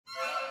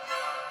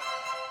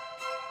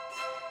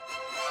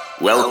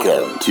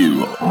Welcome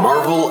to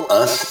Marvel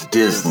Us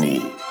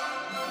Disney.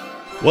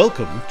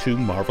 Welcome to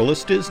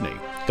Marvelous Disney,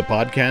 the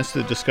podcast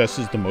that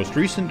discusses the most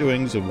recent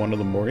doings of one of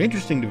the more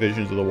interesting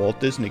divisions of the Walt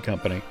Disney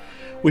Company,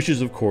 which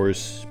is, of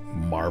course,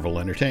 Marvel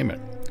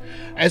Entertainment.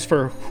 As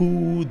for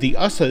who the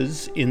us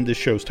is in the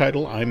show's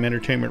title, I'm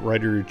entertainment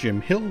writer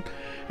Jim Hill,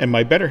 and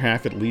my better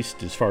half, at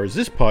least as far as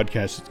this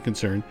podcast is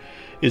concerned,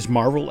 is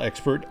Marvel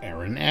expert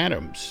Aaron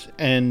Adams.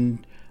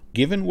 And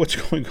given what's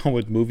going on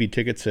with movie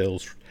ticket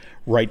sales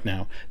right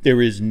now, there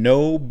is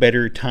no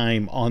better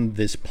time on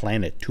this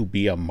planet to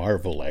be a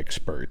Marvel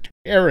expert.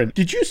 Aaron,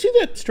 did you see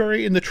that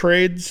story in the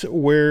trades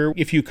where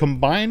if you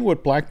combine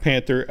what Black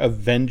Panther,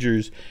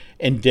 Avengers,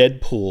 and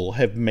Deadpool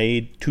have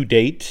made to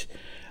date,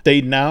 they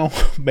now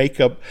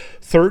make up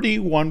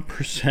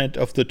 31%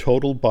 of the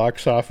total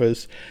box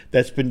office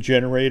that's been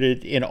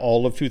generated in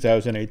all of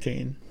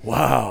 2018?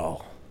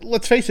 Wow.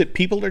 Let's face it,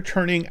 people are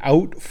turning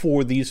out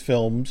for these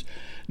films,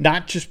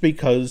 not just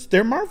because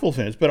they're Marvel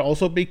fans, but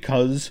also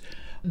because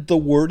the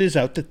word is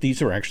out that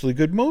these are actually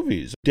good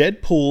movies.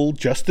 Deadpool,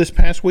 just this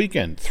past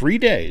weekend, 3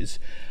 days,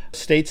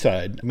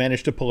 stateside,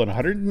 managed to pull in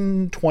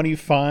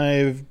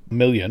 $125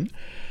 million,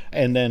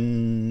 and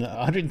then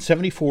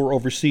 174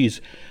 overseas.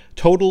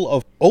 Total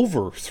of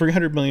over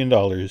 $300 million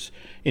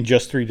in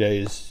just 3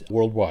 days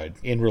worldwide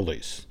in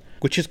release,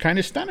 which is kind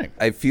of stunning.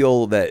 I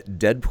feel that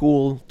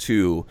Deadpool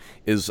 2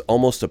 is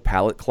almost a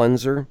palate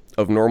cleanser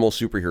of normal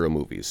superhero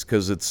movies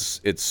because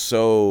it's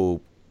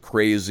so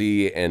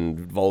crazy and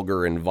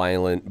vulgar and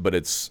violent, but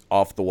it's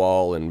off the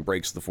wall and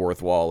breaks the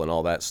fourth wall and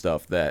all that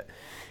stuff, that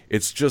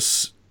it's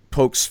just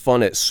pokes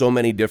fun at so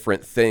many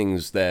different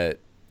things that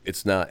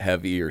it's not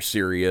heavy or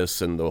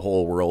serious and the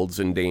whole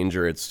world's in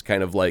danger. It's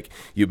kind of like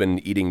you've been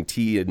eating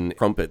tea and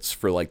crumpets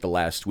for like the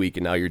last week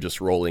and now you're just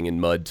rolling in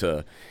mud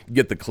to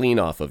get the clean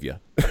off of you.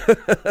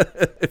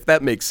 If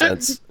that makes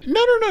sense.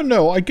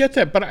 No. I get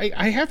that. But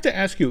I have to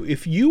ask you,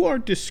 if you are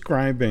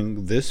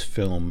describing this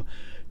film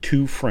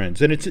to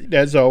friends, and it's,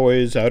 as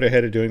always, out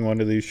ahead of doing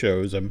one of these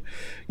shows, I'm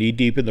knee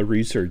deep in the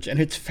research, and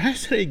it's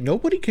fascinating.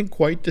 Nobody can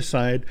quite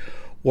decide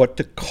what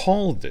to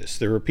call this.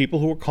 There are people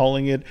who are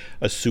calling it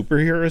a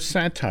superhero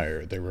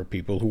satire. There are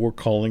people who are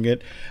calling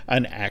it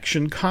an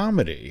action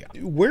comedy.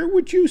 Where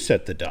would you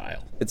set the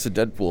dial? It's a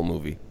Deadpool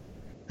movie.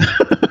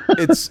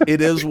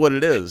 It is what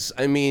it is.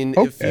 I mean,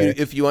 okay.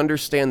 if you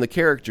understand the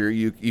character,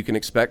 you can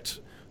expect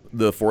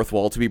the fourth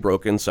wall to be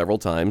broken several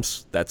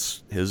times.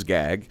 That's his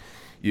gag.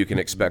 You can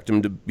expect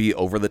him to be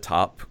over the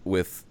top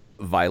with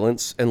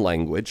violence and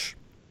language.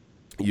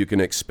 You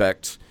can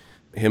expect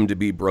him to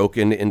be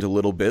broken into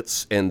little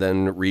bits and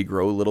then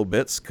regrow little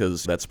bits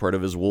because that's part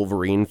of his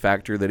Wolverine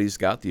factor that he's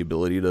got, the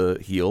ability to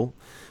heal.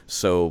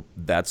 So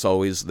that's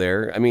always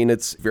there. I mean,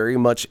 it's very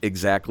much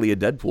exactly a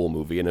Deadpool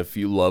movie. And if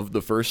you love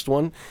the first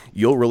one,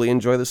 you'll really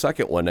enjoy the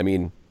second one. I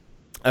mean,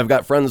 I've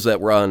got friends that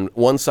were on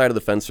one side of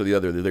the fence or the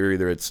other. They're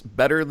either it's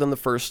better than the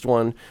first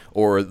one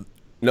or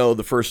no,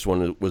 the first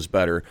one was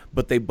better,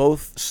 but they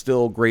both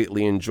still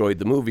greatly enjoyed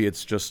the movie.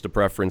 It's just a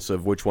preference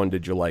of which one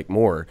did you like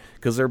more,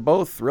 because they're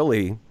both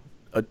really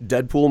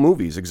Deadpool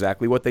movies,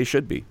 exactly what they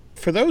should be.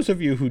 For those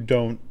of you who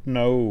don't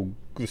know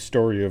the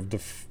story of the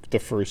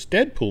first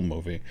Deadpool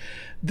movie,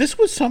 this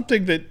was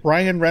something that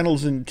Ryan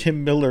Reynolds and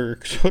Tim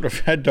Miller sort of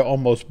had to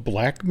almost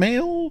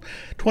blackmail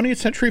 20th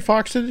Century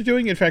Fox into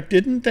doing. In fact,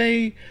 didn't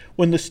they,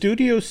 when the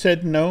studio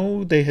said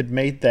no, they had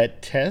made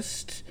that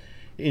test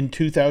in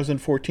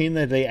 2014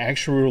 that they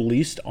actually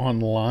released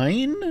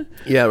online?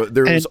 Yeah,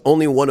 there was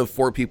only one of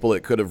four people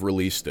that could have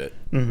released it.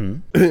 Mm-hmm.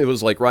 It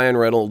was like Ryan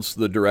Reynolds,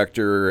 the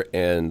director,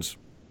 and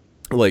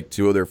like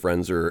two other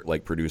friends or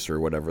like producer or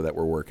whatever that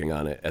were working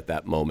on it at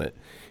that moment.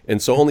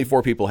 And so only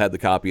four people had the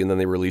copy, and then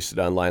they released it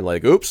online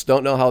like, oops,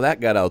 don't know how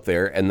that got out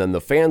there. And then the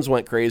fans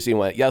went crazy and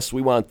went, yes,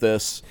 we want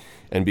this.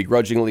 And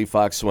begrudgingly,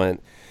 Fox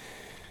went,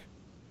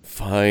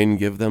 fine,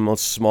 give them a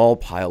small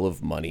pile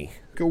of money.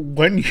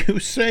 When you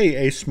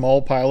say a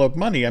small pile of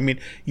money, I mean,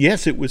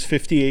 yes, it was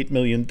 $58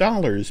 million,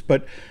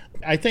 but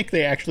I think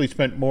they actually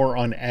spent more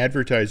on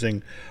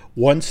advertising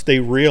once they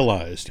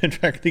realized. In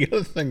fact, the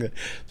other thing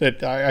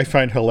that I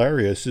find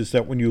hilarious is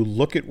that when you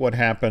look at what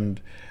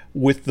happened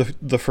with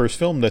the first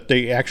film, that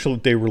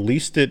they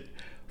released it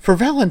for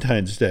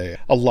Valentine's Day.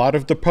 A lot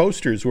of the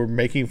posters were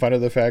making fun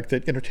of the fact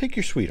that, take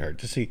your sweetheart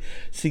to see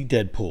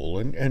Deadpool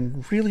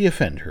and really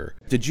offend her.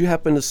 Did you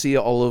happen to see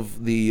all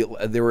of they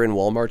were in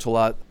Walmart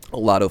a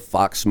lot of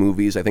Fox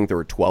movies? I think there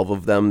were 12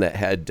 of them that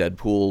had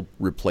Deadpool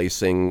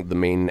replacing the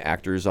main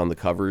actors on the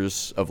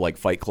covers of like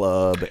Fight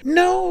Club.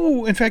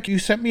 No, in fact, you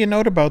sent me a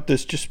note about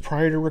this just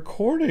prior to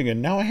recording,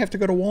 and now I have to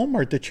go to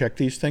Walmart to check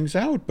these things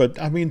out.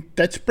 But I mean,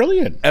 that's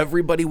brilliant.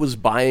 Everybody was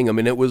buying them,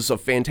 and it was a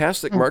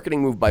fantastic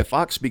marketing move by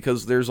Fox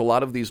because there's a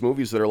lot of these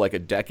movies that are like a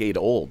decade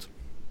old,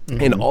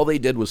 and all they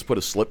did was put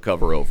a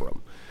slipcover over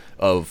them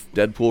of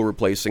Deadpool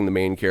replacing the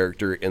main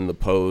character in the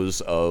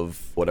pose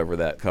of whatever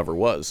that cover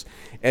was.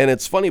 And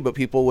it's funny, but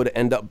people would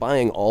end up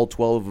buying all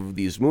 12 of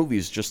these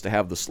movies just to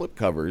have the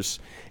slipcovers,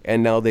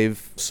 and now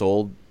they've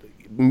sold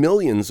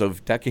millions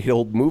of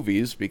decade-old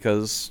movies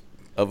because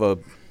of a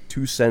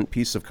 2-cent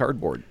piece of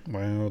cardboard.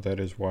 Wow, that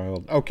is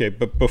wild. Okay,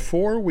 but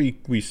before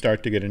we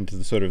start to get into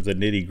the sort of the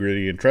nitty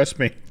gritty, and trust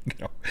me,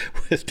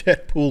 with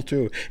Deadpool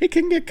 2, it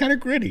can get kind of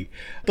gritty.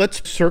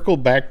 Let's circle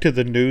back to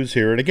the news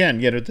here. And again,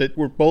 that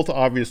we're both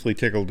obviously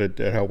tickled at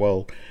how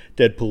well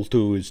Deadpool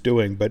 2 is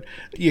doing, but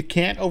you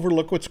can't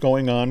overlook what's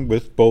going on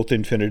with both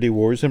Infinity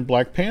Wars and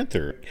Black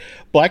Panther.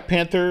 Black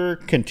Panther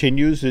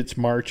continues its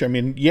march. I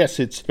mean, yes,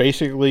 it's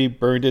basically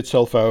burned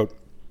itself out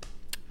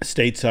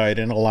stateside,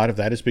 and a lot of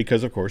that is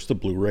because, of course, the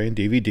Blu-ray and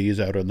DVD is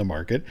out on the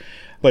market,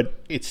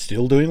 but it's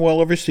still doing well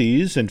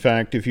overseas. In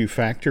fact, if you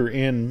factor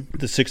in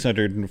the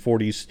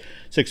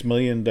 $646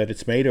 million that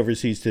it's made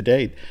overseas to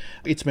date,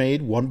 it's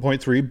made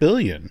 $1.3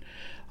 billion,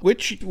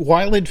 which,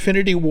 while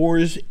Infinity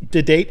Wars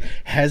to date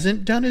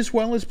hasn't done as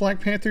well as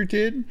Black Panther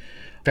did,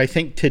 I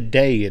think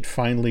today it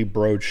finally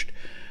broached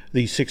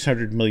the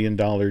 $600 million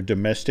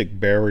domestic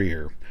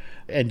barrier.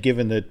 And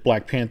given that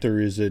Black Panther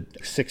is at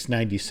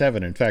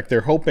 $697, in fact,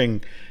 they're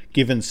hoping,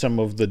 given some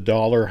of the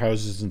dollar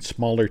houses and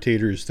smaller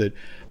theaters that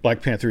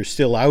Black Panther is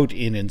still out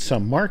in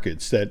some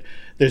markets, that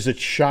there's a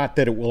shot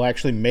that it will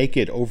actually make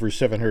it over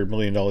 $700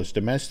 million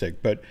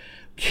domestic. But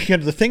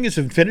the thing is,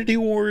 Infinity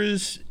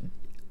Wars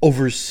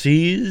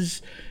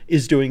overseas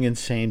is doing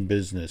insane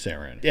business,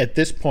 Aaron. At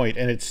this point,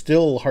 and it's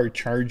still hard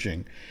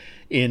charging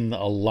in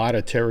a lot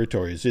of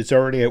territories. It's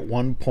already at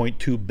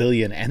 $1.2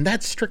 billion, and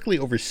that's strictly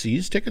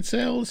overseas ticket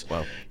sales.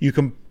 Wow. You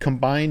can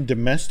combine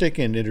domestic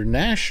and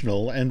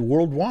international and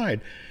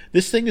worldwide.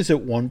 This thing is at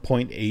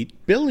 $1.8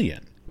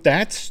 billion.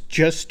 That's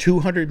just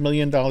 $200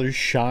 million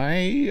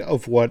shy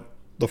of what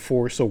The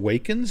Force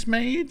Awakens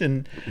made,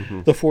 and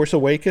The Force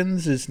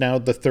Awakens is now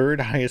the third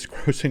highest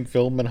grossing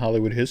film in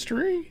Hollywood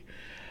history.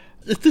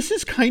 This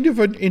is kind of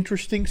an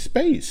interesting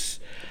space.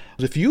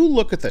 If you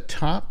look at the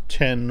top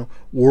 10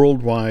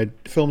 worldwide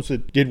films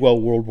that did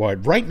well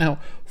worldwide, right now,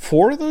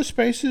 4 of those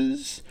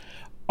spaces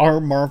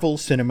are Marvel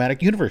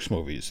Cinematic Universe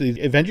movies.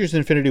 The Avengers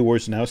Infinity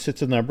Wars now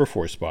sits in the number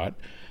 4 spot.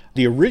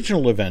 The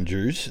original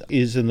Avengers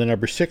is in the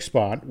number 6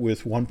 spot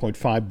with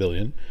 $1.5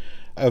 billion.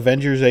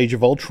 Avengers Age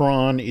of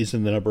Ultron is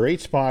in the number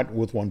 8 spot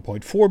with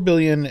 $1.4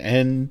 billion.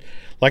 And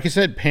like I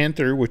said,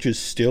 Panther, which is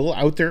still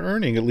out there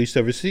earning, at least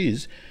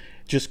overseas,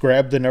 just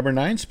grabbed the number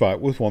 9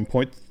 spot with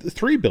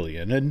 $1.3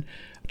 billion. And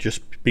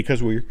just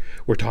because we're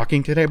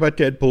talking today about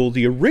Deadpool,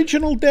 the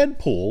original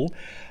Deadpool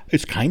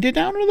is kind of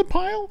down in the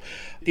pile.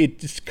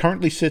 It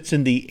currently sits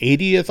in the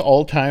 80th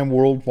all-time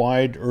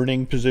worldwide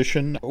earning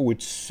position, with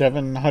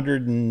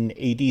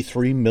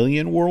 $783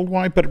 million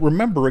worldwide. But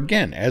remember,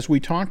 again, as we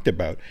talked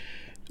about,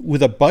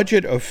 with a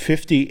budget of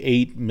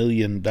 $58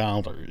 million,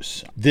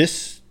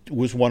 this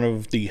was one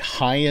of the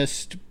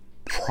highest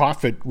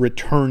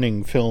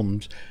profit-returning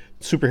films,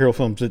 superhero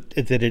films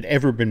that had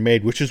ever been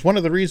made, which is one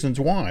of the reasons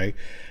why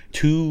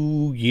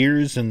 2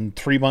 years and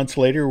 3 months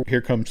later, here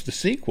comes the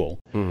sequel.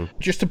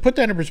 Just to put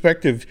that in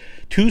perspective,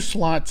 2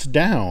 slots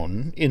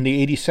down in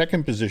the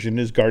 82nd position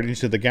is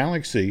Guardians of the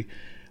Galaxy,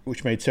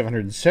 which made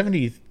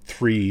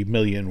 $773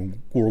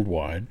 million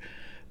worldwide.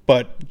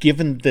 But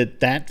given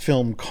that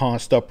film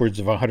cost upwards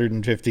of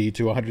 $150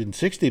 to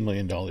 $160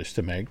 million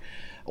to make,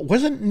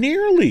 wasn't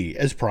nearly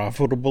as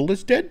profitable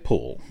as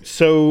Deadpool.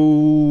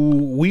 So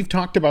we've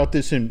talked about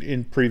this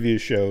in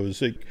previous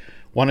shows. I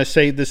want to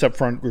say this up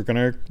front. We're going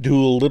to do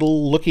a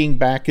little looking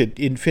back at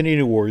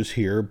Infinity Wars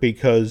here,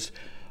 because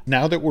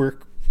now that we're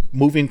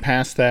moving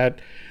past that,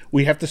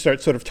 we have to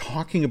start sort of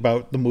talking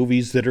about the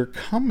movies that are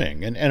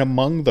coming. And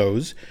among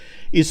those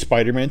is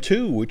Spider-Man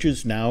 2, which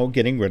is now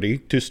getting ready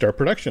to start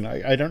production.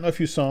 I don't know if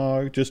you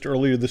saw just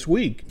earlier this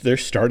week, they're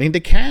starting to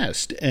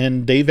cast,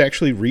 and they've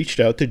actually reached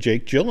out to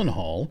Jake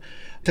Gyllenhaal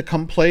to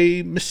come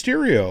play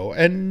Mysterio.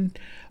 And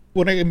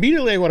when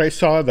I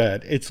saw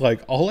that, it's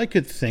like all I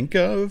could think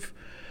of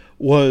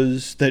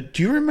was that,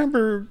 do you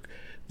remember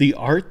the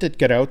art that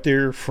got out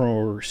there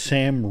for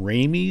Sam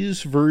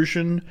Raimi's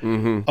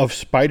version of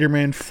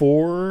Spider-Man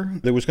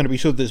 4? There was going to be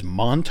sort of this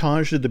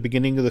montage at the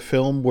beginning of the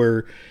film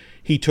where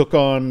he took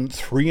on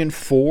 3 and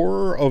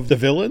 4 of the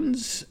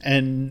villains,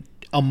 and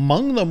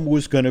among them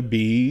was going to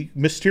be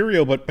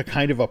Mysterio, but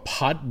kind of a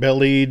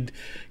pot-bellied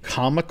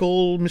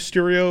comical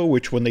Mysterio,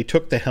 which when they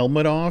took the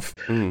helmet off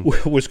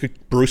was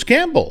Bruce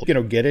Campbell.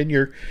 Get in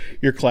your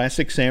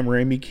classic Sam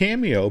Raimi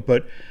cameo.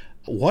 But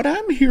what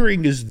I'm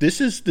hearing is this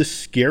is the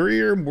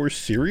scarier, more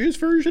serious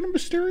version of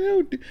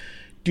Mysterio.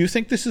 Do you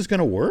think this is going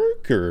to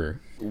work? Or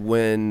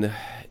when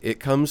it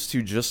comes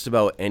to just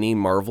about any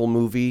Marvel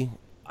movie,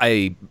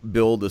 I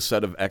build a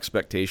set of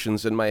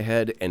expectations in my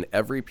head, and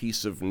every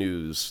piece of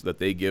news that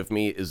they give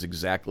me is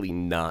exactly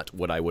not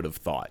what I would have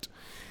thought.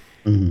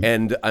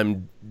 And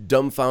I'm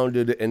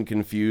dumbfounded and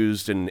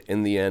confused, and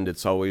in the end,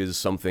 it's always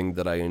something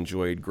that I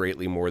enjoyed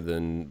greatly more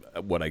than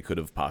what I could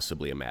have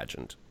possibly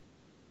imagined.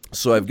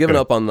 So I've given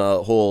up on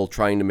the whole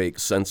trying to make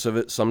sense of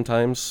it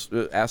sometimes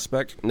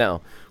aspect.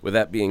 Now, with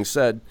that being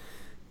said,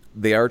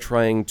 they are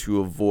trying to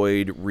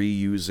avoid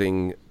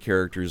reusing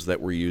characters that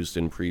were used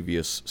in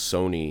previous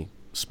Sony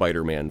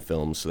Spider-Man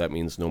films, so that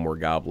means no more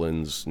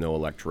goblins, no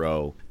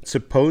Electro.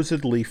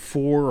 Supposedly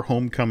for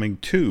Homecoming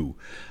 2,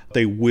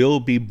 they will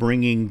be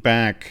bringing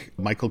back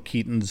Michael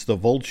Keaton's The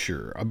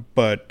Vulture,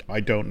 but I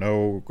don't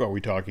know, are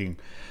we talking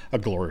a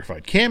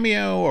glorified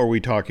cameo? Are we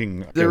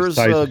talking... There was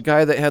a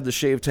guy that had the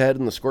shaved head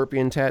and the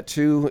scorpion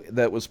tattoo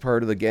that was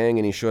part of the gang,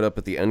 and he showed up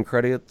at the end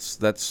credits.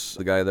 That's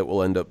the guy that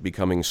will end up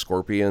becoming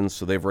Scorpion,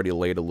 so they've already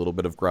laid a little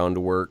bit of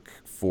groundwork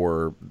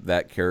for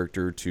that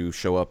character to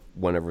show up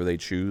whenever they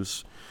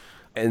choose.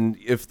 And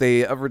if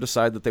they ever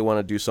decide that they want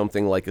to do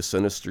something like a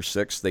Sinister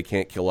Six, they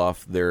can't kill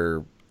off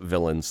their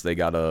villains. They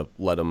gotta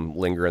let them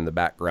linger in the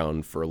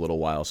background for a little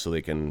while so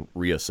they can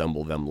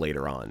reassemble them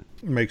later on.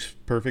 Makes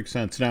perfect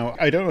sense. Now,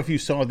 I don't know if you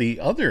saw the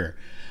other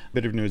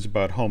bit of news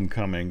about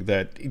Homecoming,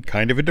 that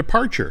kind of a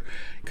departure,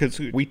 because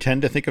we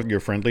tend to think of your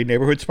friendly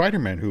neighborhood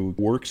Spider-Man who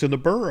works in the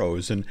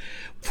boroughs. And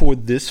for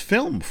this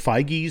film,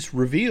 Feige's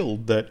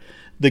revealed that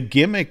the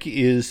gimmick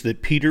is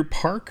that Peter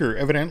Parker,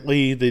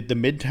 evidently the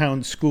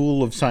Midtown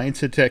School of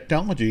Science and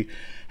Technology,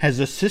 has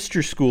a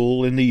sister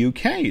school in the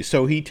UK.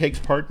 So he takes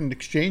part in an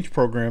exchange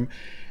program.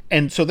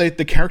 And so the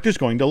character's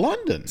going to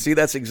London. See,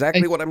 that's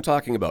exactly what I'm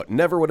talking about.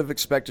 Never would have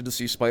expected to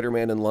see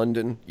Spider-Man in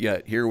London,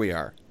 yet here we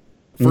are.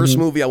 First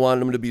movie, I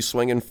wanted him to be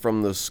swinging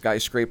from the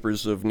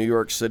skyscrapers of New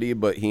York City,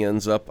 but he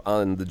ends up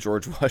on the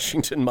George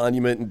Washington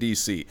Monument in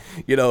D.C.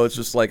 You know, it's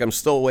just like I'm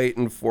still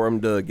waiting for him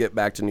to get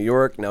back to New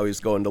York. Now he's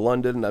going to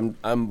London, and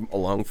I'm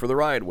along for the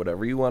ride.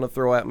 Whatever you want to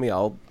throw at me,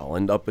 I'll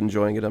end up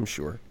enjoying it, I'm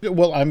sure.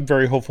 Well, I'm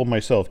very hopeful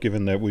myself,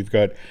 given that we've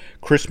got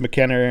Chris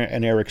McKenna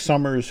and Eric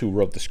Summers, who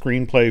wrote the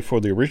screenplay for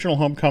the original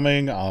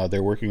Homecoming.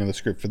 They're working on the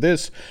script for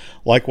this.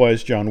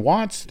 Likewise, John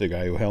Watts, the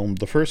guy who helmed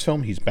the first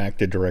film, he's back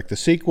to direct the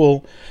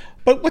sequel.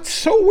 But what's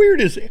so weird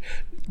is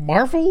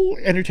Marvel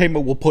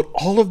Entertainment will put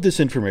all of this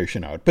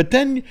information out, but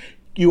then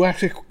you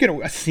ask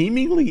a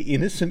seemingly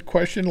innocent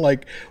question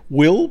like,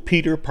 will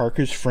Peter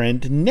Parker's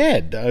friend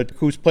Ned,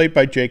 who's played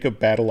by Jacob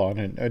Batalon,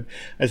 and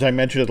as I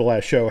mentioned at the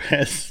last show,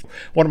 has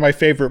one of my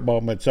favorite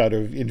moments out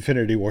of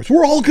Infinity Wars,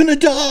 we're all gonna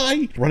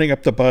die, running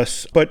up the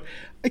bus. But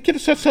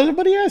so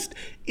somebody asked,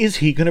 is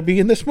he going to be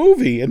in this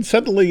movie? And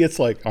suddenly it's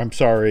like, I'm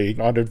sorry,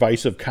 on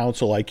advice of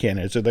counsel, I can't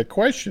answer that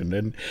question.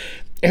 And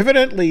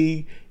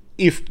evidently,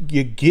 if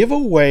you give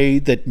away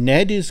that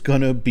Ned is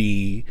going to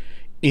be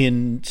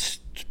in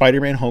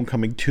Spider-Man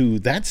Homecoming 2,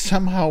 that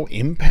somehow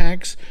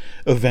impacts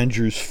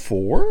Avengers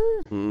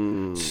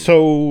 4?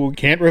 So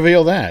can't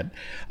reveal that.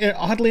 And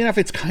oddly enough,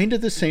 it's kind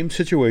of the same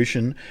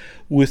situation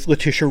with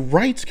Letitia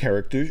Wright's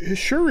character,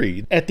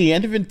 Shuri. At the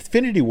end of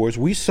Infinity Wars,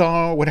 we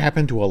saw what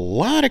happened to a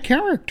lot of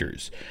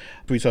characters.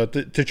 We saw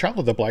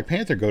T'Challa, the Black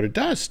Panther, go to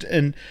dust.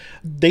 And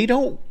they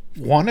don't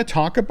want to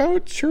talk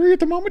about Shuri at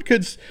the moment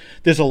because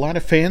there's a lot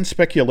of fan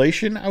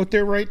speculation out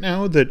there right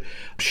now that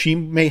she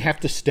may have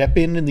to step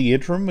in the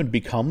interim and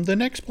become the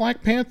next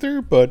Black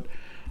Panther. But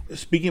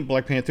speaking of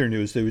Black Panther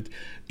news, there was an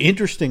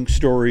interesting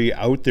story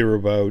out there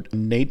about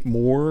Nate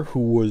Moore,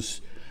 who was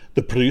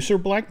the producer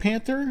of Black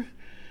Panther.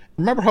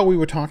 Remember how we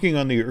were talking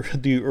on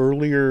the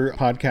earlier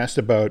podcast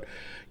about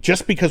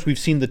just because we've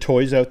seen the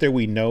toys out there,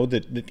 we know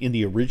that in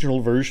the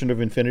original version of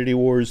Infinity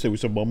Wars, there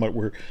was a moment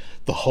where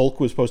the Hulk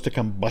was supposed to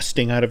come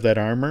busting out of that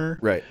armor.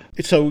 Right.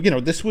 So,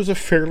 this was a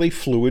fairly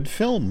fluid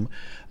film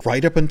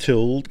right up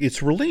until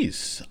its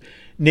release.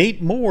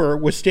 Nate Moore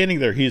was standing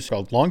there. He's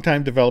a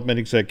longtime development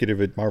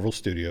executive at Marvel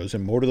Studios,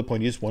 and more to the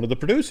point, he's one of the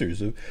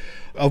producers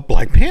of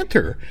Black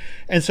Panther.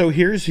 And so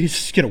here's his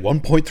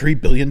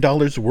 $1.3 billion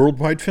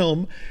worldwide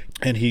film,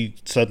 and he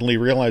suddenly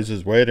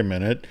realizes, wait a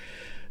minute,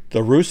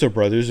 the Russo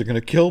brothers are going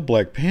to kill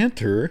Black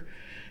Panther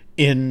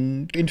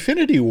in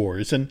Infinity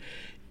Wars. And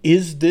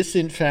is this,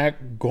 in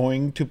fact,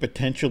 going to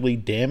potentially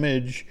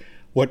damage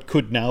what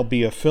could now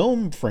be a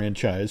film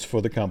franchise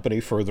for the company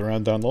further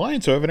on down the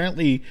line? So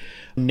evidently,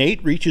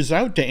 Nate reaches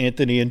out to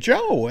Anthony and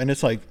Joe, and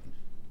it's like,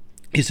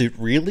 is it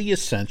really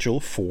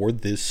essential for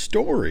this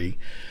story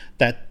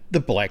that the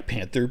Black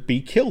Panther be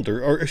killed?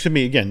 Or excuse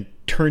me, again,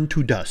 turn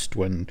to dust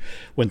when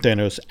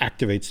Thanos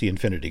activates the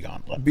Infinity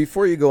Gauntlet?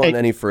 Before you go on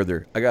any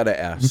further, I got to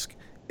ask,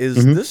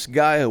 is this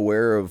guy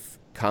aware of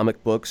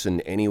comic books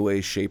in any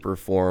way, shape, or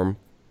form?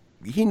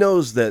 He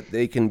knows that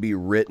they can be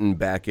written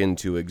back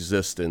into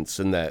existence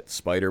and that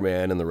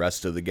Spider-Man and the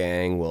rest of the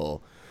gang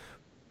will,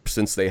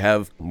 since they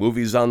have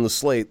movies on the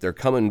slate, they're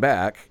coming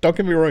back. Don't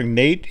get me wrong,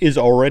 Nate is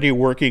already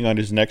working on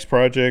his next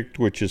project,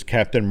 which is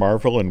Captain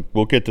Marvel, and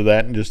we'll get to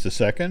that in just a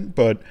second.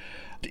 But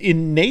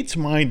in Nate's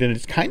mind, and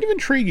it's kind of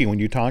intriguing when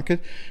you talk to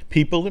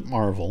people at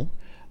Marvel,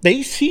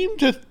 they seem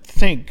to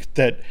think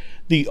that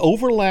the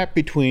overlap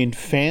between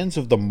fans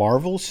of the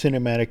Marvel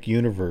Cinematic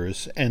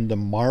Universe and the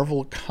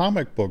Marvel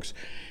comic books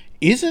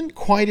isn't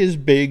quite as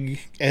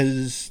big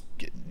as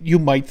you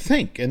might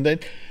think. And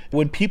that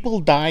when people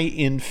die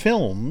in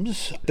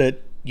films,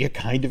 that you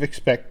kind of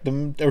expect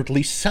them, or at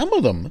least some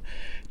of them,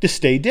 to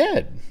stay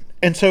dead.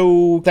 And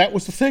so that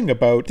was the thing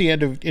about the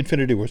end of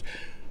Infinity Wars.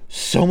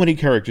 So many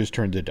characters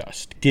turned to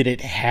dust. Did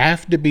it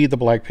have to be the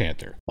Black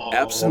Panther?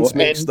 Absence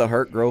makes the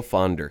heart grow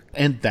fonder.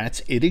 And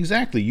that's it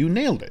exactly. You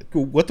nailed it.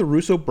 What the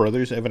Russo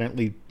brothers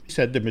evidently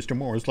said to Mr.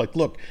 Moore, is like,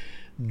 look,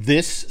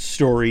 this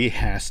story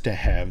has to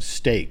have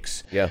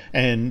stakes. Yeah.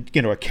 And,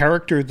 a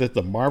character that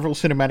the Marvel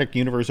Cinematic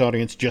Universe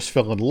audience just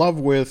fell in love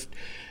with,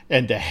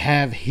 and to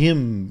have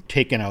him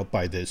taken out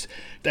by this,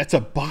 that's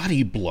a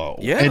body blow.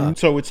 Yeah. And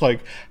so it's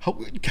like,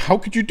 how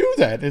could you do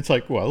that? It's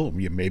like, well,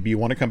 maybe you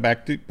want to come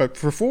back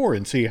for 4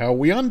 and see how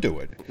we undo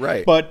it.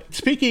 Right. But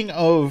speaking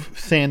of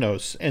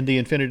Thanos and the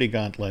Infinity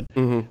Gauntlet,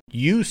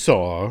 you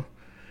saw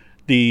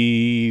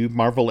the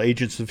Marvel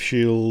Agents of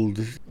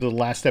S.H.I.E.L.D., the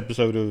last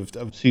episode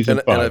of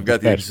season 5. And I've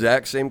got the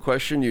exact same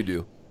question you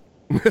do.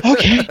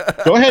 Okay,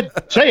 go ahead.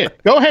 Say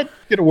it. Go ahead.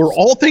 We're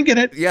all thinking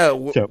it. Yeah,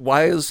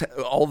 why is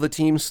all the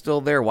teams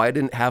still there? Why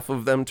didn't half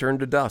of them turn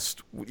to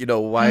dust?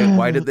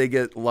 Why did they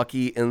get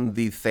lucky in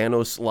the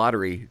Thanos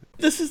lottery?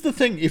 This is the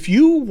thing. If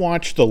you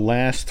watch the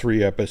last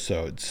 3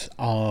 episodes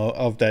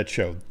of that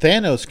show,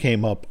 Thanos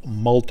came up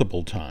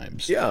multiple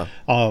times. Yeah.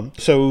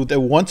 So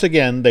once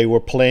again, they were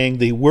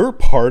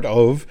part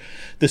of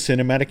the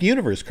cinematic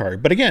universe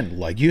card. But again,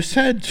 like you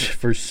said,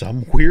 for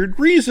some weird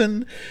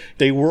reason,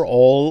 they were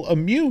all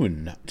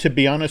immune. To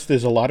be honest,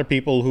 there's a lot of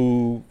people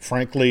who,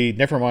 frankly,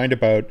 never mind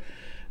about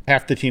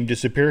half the team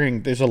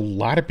disappearing. There's a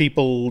lot of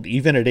people,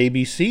 even at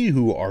ABC,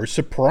 who are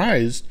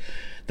surprised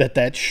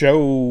that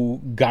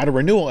show got a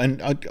renewal.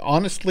 And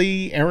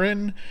honestly,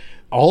 Aaron,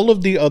 all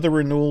of the other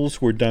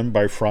renewals were done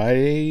by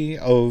Friday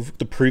of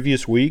the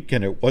previous week,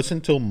 and it wasn't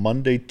until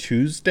Monday,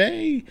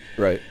 Tuesday,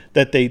 right,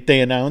 that they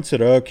announced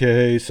that,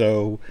 okay,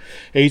 so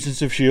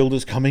Agents of S.H.I.E.L.D.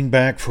 is coming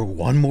back for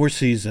one more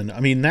season. I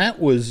mean, that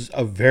was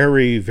a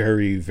very,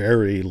 very,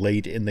 very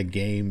late in the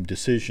game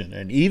decision.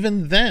 And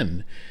even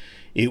then,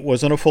 it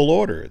wasn't a full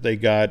order. They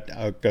got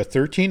a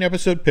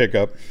 13-episode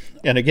pickup.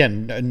 And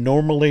again,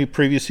 normally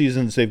previous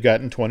seasons, they've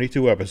gotten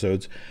 22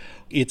 episodes.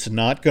 It's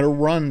not going to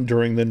run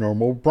during the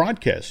normal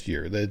broadcast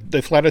year.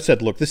 They flat out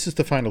said, look, this is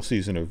the final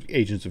season of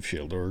Agents of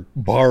S.H.I.E.L.D., or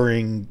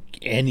barring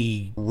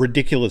any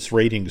ridiculous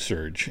rating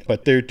surge.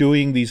 But they're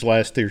doing these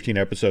last 13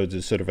 episodes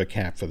as sort of a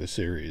cap for the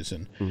series.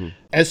 And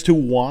as to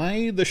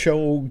why the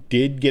show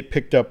did get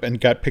picked up and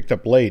got picked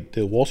up late,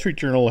 the Wall Street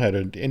Journal had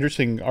an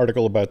interesting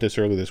article about this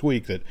earlier this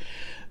week, that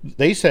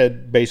they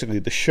said basically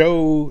the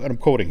show, and I'm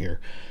quoting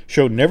here,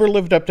 show never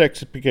lived up to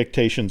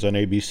expectations on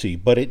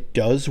ABC, but it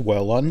does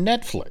well on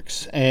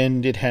Netflix,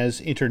 and it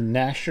has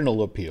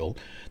international appeal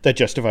that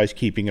justifies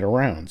keeping it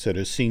around, said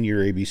a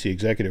senior ABC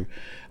executive.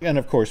 And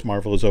of course,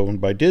 Marvel is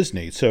owned by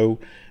Disney. So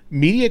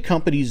media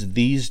companies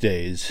these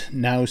days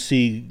now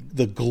see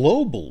the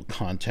global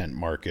content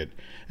market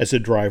as a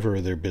driver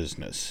of their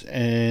business.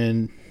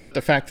 And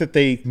the fact that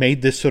they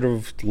made this sort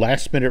of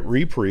last-minute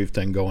reprieve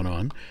thing going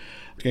on,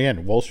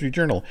 again, Wall Street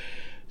Journal,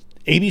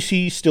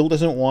 ABC still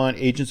doesn't want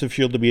Agents of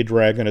S.H.I.E.L.D. to be a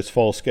drag on its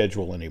fall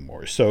schedule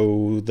anymore.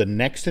 So the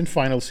next and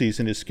final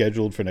season is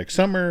scheduled for next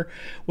summer,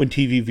 when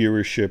TV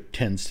viewership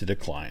tends to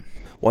decline.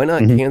 Why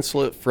not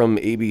cancel it from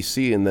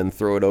ABC and then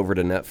throw it over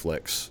to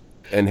Netflix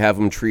and have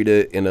them treat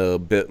it in a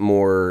bit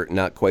more,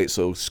 not quite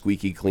so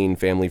squeaky clean,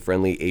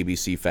 family-friendly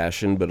ABC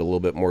fashion, but a little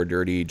bit more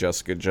dirty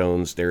Jessica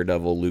Jones,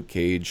 Daredevil, Luke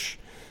Cage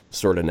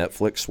sort of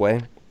Netflix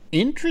way?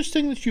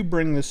 Interesting that you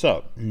bring this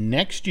up.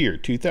 Next year,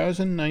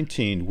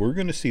 2019, we're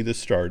going to see the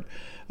start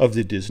of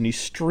the Disney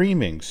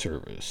streaming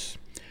service.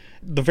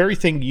 The very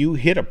thing you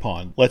hit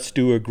upon, let's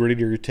do a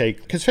grittier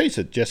take. Because face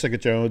it, Jessica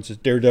Jones,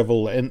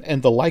 Daredevil,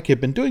 and the like have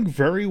been doing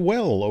very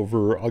well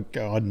over on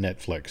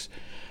Netflix.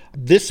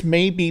 This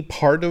may be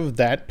part of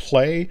that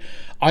play.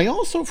 I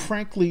also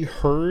frankly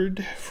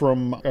heard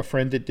from a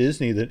friend at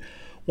Disney that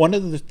one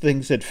of the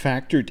things that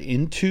factored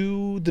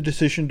into the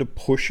decision to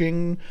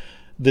pushing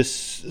this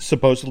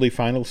supposedly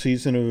final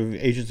season of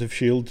Agents of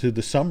S.H.I.E.L.D. to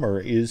the summer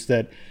is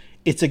that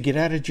it's a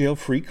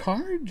get-out-of-jail-free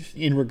card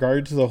in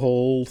regard to the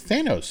whole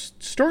Thanos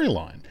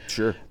storyline.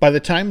 Sure. By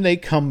the time they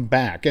come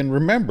back, and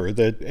remember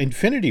that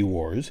Infinity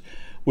Wars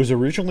was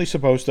originally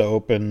supposed to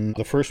open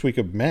the first week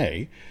of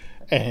May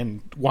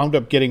and wound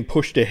up getting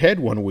pushed ahead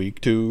one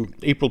week to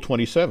April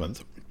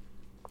 27th.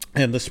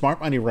 And the smart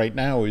money right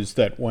now is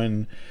that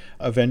when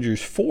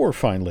Avengers 4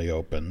 finally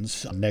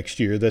opens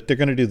next year, that they're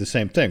going to do the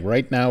same thing.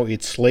 Right now,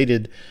 it's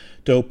slated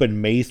to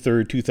open May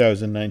 3rd,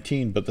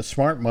 2019, but the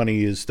smart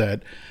money is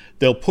that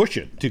they'll push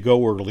it to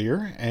go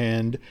earlier,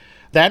 and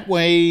that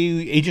way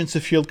Agents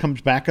of S.H.I.E.L.D.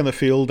 comes back on the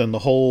field and the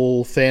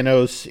whole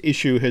Thanos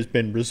issue has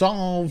been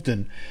resolved,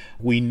 and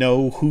we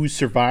know who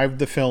survived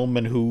the film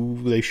and who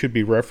they should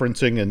be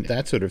referencing and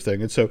that sort of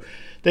thing. And so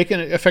they can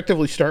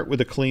effectively start with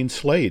a clean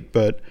slate.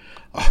 But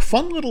a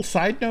fun little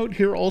side note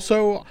here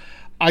also,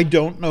 I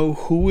don't know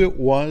who it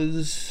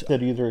was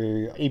that either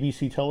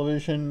ABC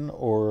Television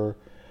or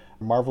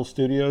Marvel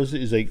Studios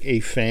is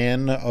a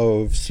fan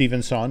of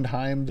Stephen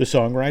Sondheim, the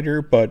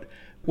songwriter, but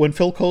when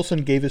Phil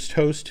Coulson gave his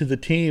toast to the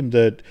team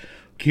that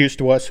here's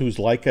to us who's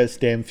like us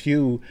damn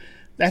few,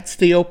 that's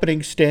the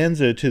opening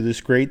stanza to this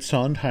great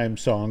Sondheim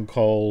song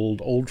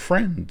called Old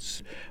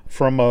Friends,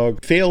 from a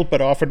failed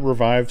but often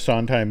revived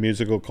Sondheim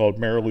musical called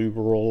Merrily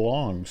Roll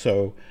Along.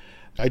 So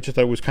I just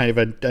thought it was kind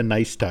of a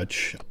nice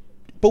touch.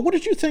 But what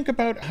did you think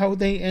about how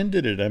they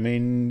ended it? I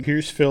mean,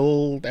 here's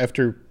Phil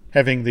after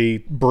having the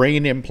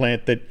brain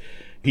implant that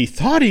he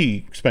thought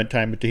he spent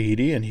time at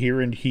Tahiti, and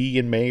here and he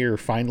and May are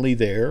finally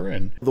there.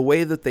 And the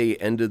way that they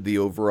ended the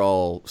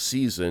overall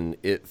season,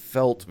 it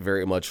felt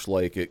very much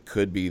like it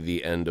could be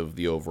the end of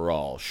the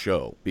overall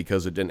show,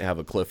 because it didn't have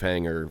a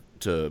cliffhanger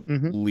to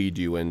lead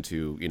you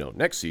into,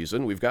 next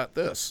season, we've got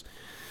this.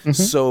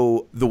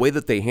 So the way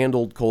that they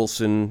handled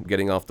Coulson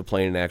getting off the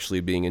plane and actually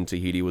being in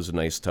Tahiti was a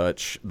nice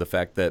touch. The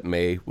fact that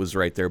May was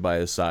right there by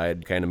his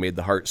side kind of made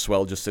the heart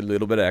swell just a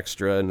little bit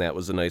extra, and that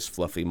was a nice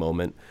fluffy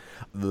moment.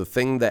 The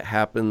thing that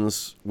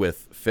happens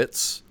with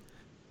Fitz,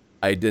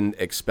 I didn't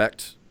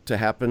expect to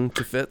happen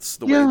to Fitz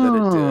the way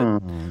that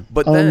it did.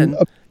 But then,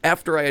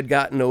 after I had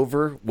gotten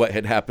over what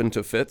had happened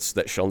to Fitz,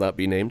 that shall not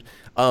be named,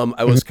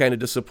 I was kind of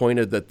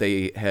disappointed that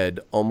they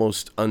had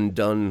almost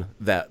undone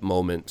that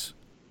moment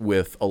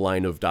with a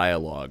line of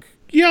dialogue.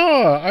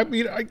 Yeah, I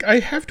mean, I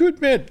have to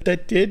admit,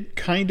 that did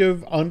kind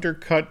of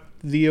undercut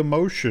the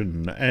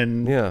emotion.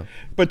 And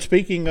But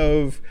speaking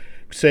of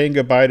saying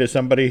goodbye to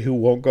somebody who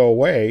won't go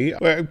away,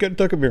 don't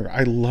get me wrong,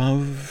 I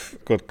love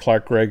what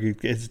Clark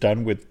Gregg has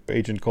done with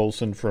Agent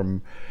Coulson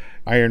from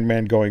Iron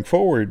Man going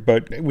forward,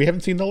 but we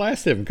haven't seen the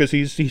last of him because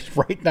he's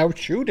right now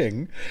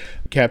shooting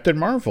Captain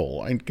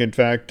Marvel. In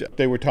fact,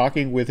 they were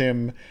talking with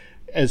him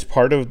as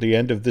part of the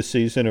end of the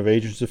season of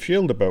Agents of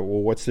S.H.I.E.L.D. about, well,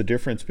 what's the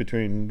difference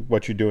between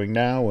what you're doing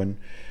now and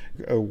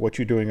what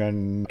you're doing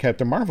on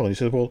Captain Marvel? And he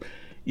says, well,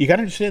 you got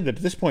to understand that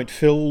at this point,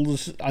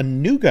 Phil's a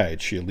new guy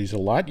at S.H.I.E.L.D. He's a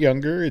lot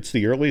younger. It's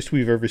the earliest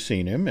we've ever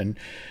seen him. And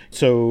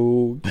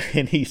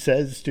he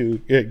says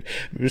to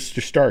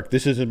Mr. Stark,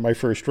 this isn't my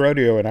first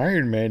rodeo in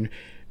Iron Man.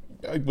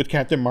 With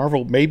Captain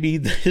Marvel, maybe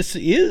this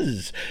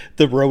is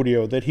the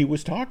rodeo that he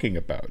was talking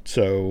about.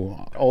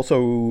 So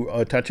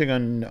also touching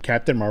on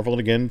Captain Marvel, and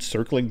again,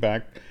 circling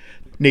back,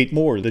 Nate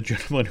Moore, the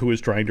gentleman who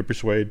was trying to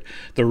persuade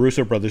the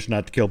Russo brothers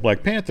not to kill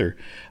Black Panther,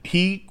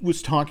 he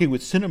was talking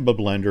with Cinema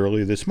Blend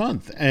earlier this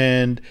month,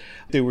 and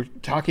they were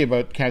talking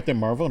about Captain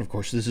Marvel, and of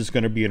course this is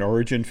going to be an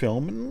origin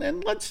film,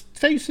 and let's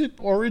face it,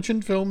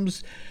 origin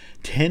films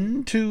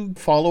tend to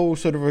follow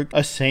sort of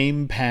a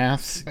same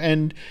path.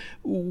 And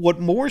what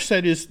Moore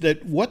said is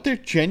that what they're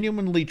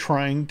genuinely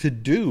trying to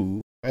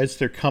do as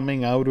they're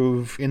coming out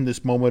of, in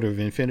this moment of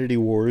Infinity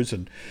Wars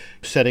and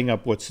setting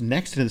up what's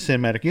next in the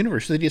cinematic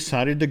universe, they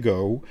decided to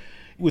go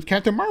with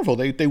Captain Marvel.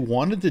 They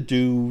wanted to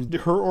do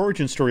her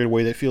origin story in a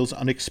way that feels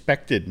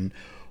unexpected and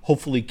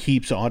hopefully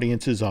keeps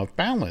audiences off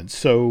balance.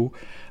 So,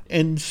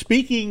 and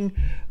speaking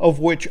of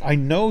which, I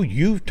know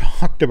you've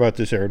talked about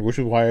this, Aaron, which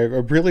is why I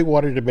really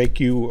wanted to make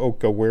you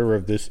aware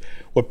of this,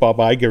 what Bob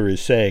Iger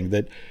is saying,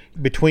 that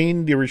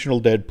between the original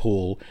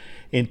Deadpool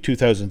in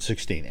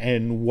 2016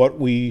 and what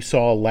we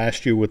saw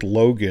last year with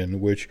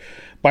Logan, which,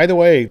 by the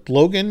way,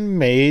 Logan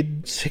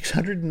made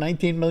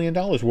 $619 million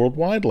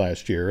worldwide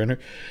last year. And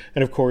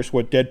of course,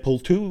 what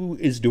Deadpool 2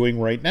 is doing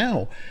right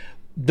now.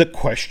 The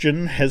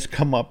question has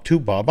come up to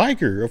Bob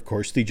Iger, of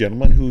course, the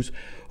gentleman who's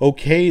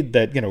okayed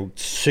that,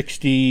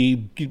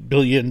 $60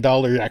 billion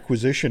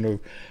acquisition of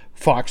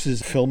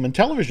Fox's film and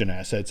television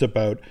assets.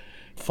 About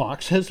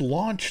Fox has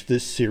launched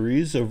this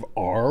series of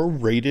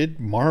R-rated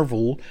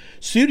Marvel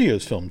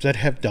Studios films that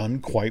have done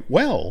quite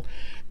well.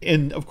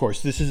 And, of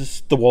course, this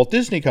is the Walt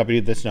Disney Company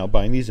that's now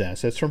buying these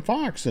assets from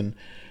Fox. And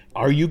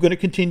are you going to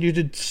continue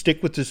to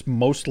stick with this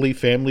mostly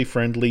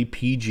family-friendly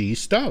PG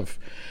stuff?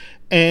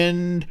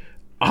 And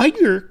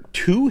Iger,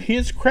 to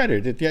his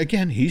credit,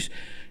 again, he's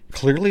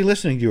clearly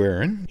listening to you,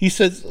 Aaron. He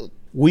says,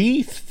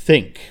 we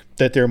think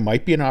that there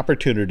might be an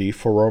opportunity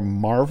for a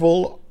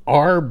Marvel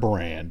R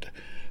brand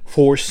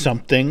for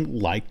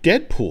something like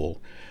Deadpool.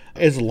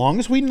 As long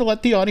as we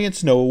let the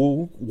audience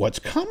know what's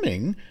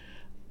coming,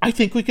 I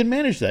think we can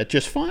manage that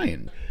just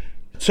fine.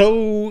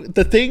 So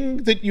the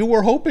thing that you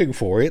were hoping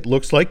for, it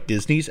looks like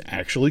Disney's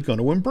actually going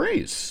to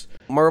embrace.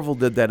 Marvel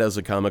did that as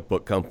a comic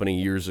book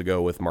company years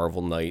ago with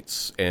Marvel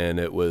Knights, and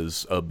it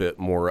was a bit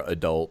more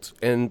adult.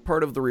 And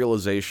part of the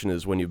realization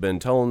is when you've been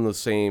telling the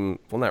same,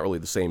 well, not really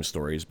the same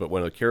stories, but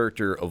when a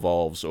character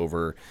evolves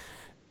over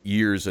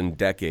years and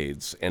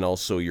decades, and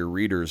also your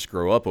readers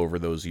grow up over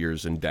those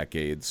years and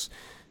decades,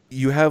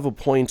 you have a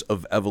point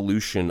of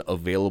evolution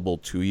available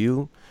to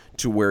you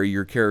to where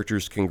your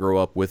characters can grow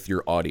up with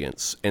your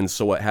audience. And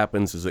so what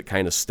happens is it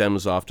kind of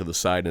stems off to the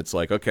side, and it's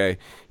like, okay,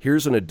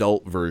 here's an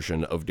adult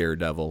version of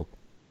Daredevil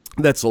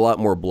that's a lot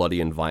more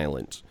bloody and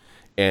violent,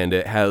 and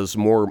it has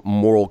more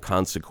moral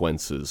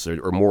consequences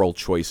or moral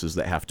choices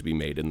that have to be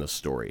made in this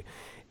story.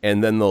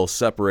 And then they'll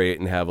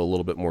separate and have a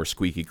little bit more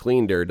squeaky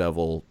clean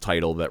Daredevil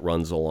title that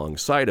runs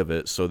alongside of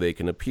it, so they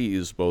can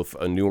appease both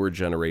a newer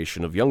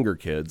generation of younger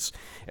kids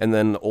and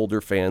then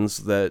older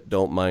fans that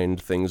don't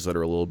mind things that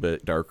are a little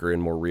bit darker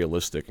and more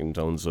realistic in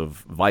tones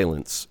of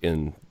violence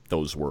in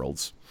those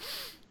worlds.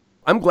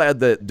 I'm glad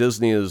that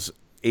Disney is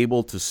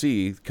able to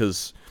see,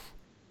 because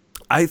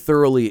I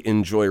thoroughly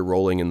enjoy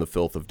rolling in the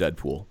filth of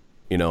Deadpool.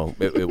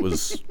 It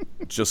was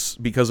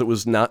just because it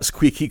was not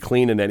squeaky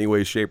clean in any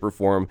way, shape, or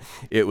form.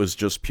 It was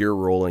just pure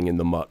rolling in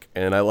the muck.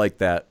 And I like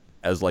that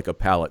as like a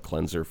palate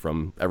cleanser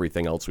from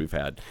everything else we've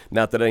had.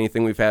 Not that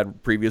anything we've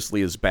had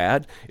previously is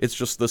bad. It's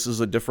just this is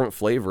a different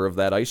flavor of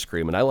that ice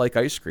cream. And I like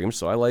ice cream,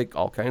 so I like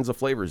all kinds of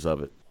flavors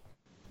of it.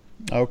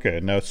 Okay,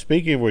 now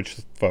speaking of which,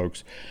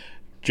 folks,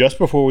 just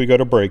before we go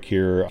to break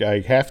here, I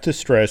have to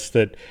stress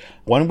that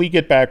when we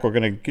get back, we're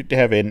going to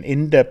have an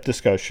in-depth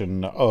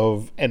discussion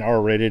of an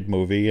R-rated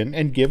movie.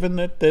 And given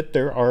that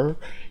there are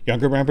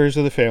younger members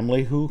of the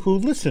family who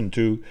listen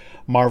to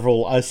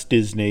Marvel Us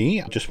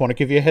Disney, I just want to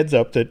give you a heads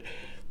up that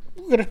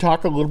we're going to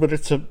talk a little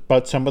bit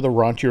about some of the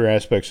raunchier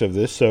aspects of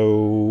this.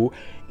 So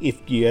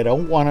if you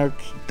don't want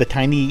the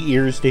tiny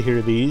ears to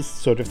hear these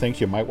sort of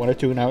things, you might want to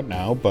tune out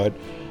now. But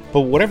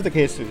whatever the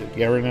case,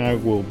 Aaron and I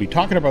will be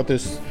talking about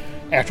this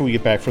after we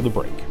get back from the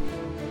break.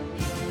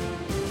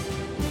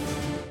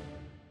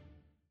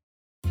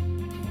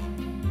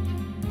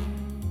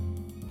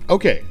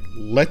 Okay,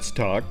 let's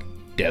talk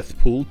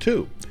Deadpool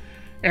 2.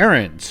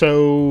 Aaron,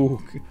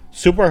 so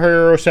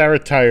superhero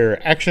satire,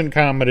 action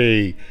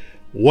comedy,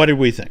 what did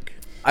we think?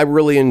 I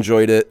really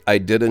enjoyed it. I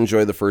did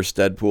enjoy the first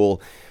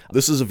Deadpool.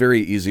 This is a very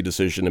easy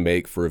decision to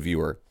make for a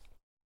viewer.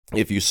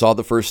 If you saw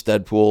the first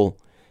Deadpool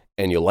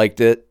and you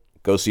liked it,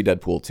 go see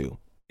Deadpool 2.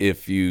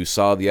 If you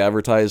saw the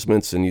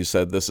advertisements and you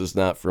said, this is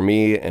not for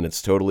me and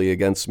it's totally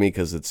against me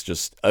because it's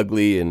just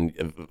ugly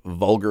and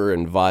vulgar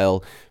and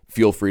vile,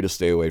 feel free to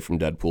stay away from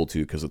Deadpool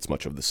 2 because it's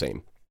much of the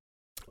same.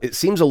 It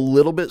seems a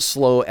little bit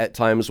slow at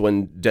times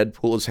when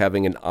Deadpool is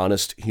having an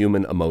honest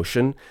human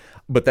emotion,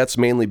 but that's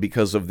mainly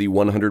because of the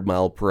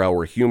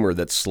 100-mile-per-hour humor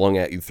that's slung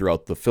at you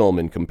throughout the film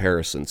in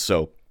comparison.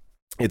 So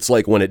it's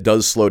like when it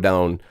does slow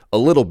down a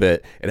little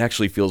bit, it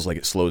actually feels like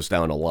it slows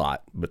down a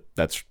lot, but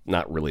that's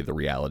not really the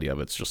reality of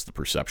it. It's just the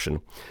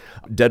perception.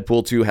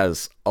 Deadpool 2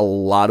 has a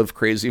lot of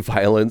crazy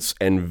violence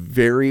and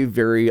very,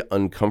 very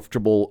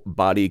uncomfortable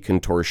body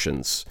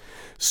contortions.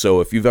 So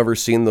if you've ever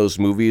seen those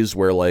movies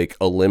where like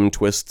a limb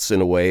twists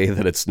in a way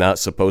that it's not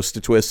supposed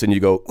to twist and you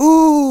go,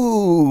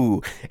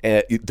 ooh,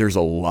 there's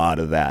a lot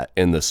of that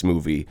in this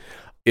movie.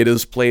 It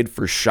is played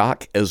for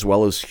shock as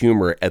well as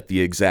humor at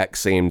the exact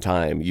same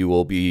time. You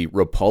will be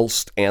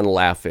repulsed and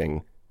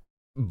laughing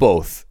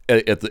both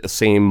at the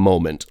same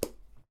moment.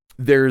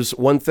 There's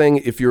one thing,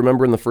 if you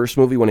remember in the first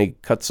movie when he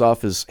cuts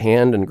off his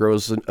hand and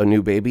grows a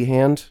new baby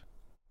hand,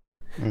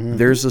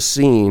 there's a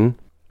scene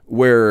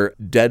where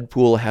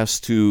Deadpool has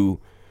to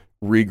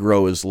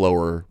regrow his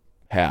lower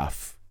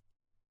half.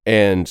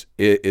 And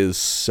it is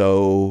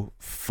so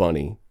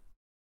funny,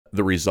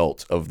 the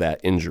result of that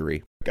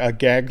injury. A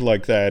gag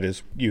like that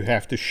is you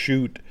have to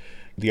shoot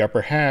the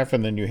upper half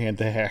and then you have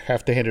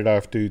to hand it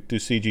off to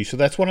CG. So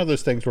that's one of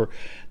those things where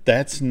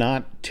that's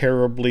not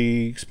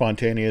terribly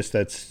spontaneous.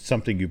 That's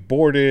something you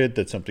boarded.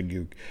 That's something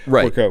you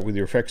work out with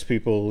your effects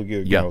people,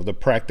 you know, the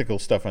practical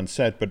stuff on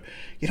set. But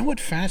you know what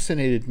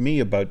fascinated me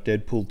about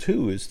Deadpool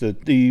 2 is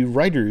that the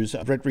writers,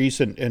 Brett Reese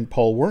and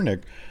Paul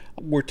Wernick,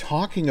 were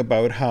talking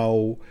about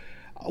how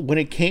when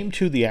it came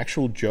to the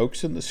actual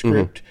jokes in the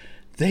script,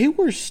 they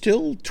were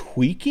still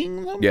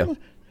tweaking them. Yeah.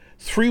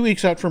 3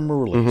 weeks out from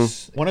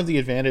release. One of the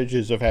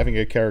advantages of having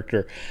a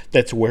character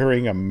that's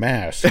wearing a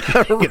mask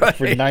for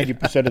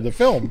 90% of the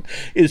film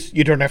is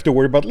you don't have to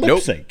worry about lip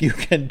sync. You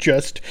can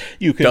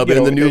dub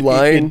in the new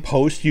line. In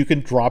post, you can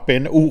drop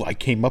in, "Ooh, I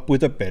came up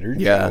with a better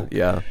joke."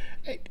 Yeah.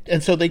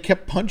 And so they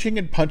kept punching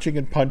and punching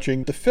and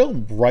punching the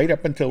film right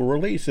up until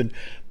release.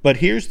 But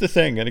here's the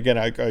thing, and again,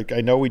 I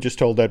know we just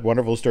told that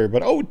wonderful story,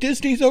 but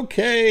Disney's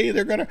okay.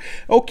 They're gonna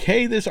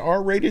this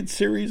R-rated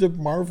series of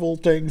Marvel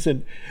things.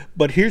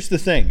 But here's the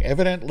thing.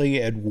 Evidently,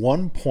 at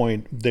one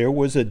point, there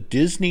was a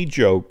Disney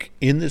joke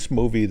in this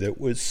movie that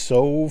was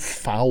so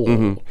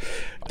foul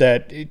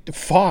that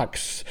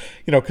Fox,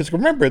 because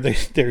remember they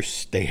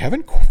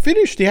haven't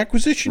finished the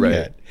acquisition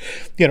yet.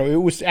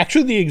 It was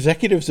actually the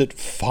executives at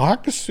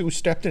Fox who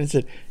stepped in and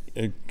said,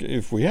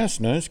 if we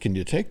ask nice, can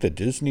you take the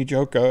Disney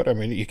joke out? I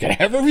mean, you can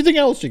have everything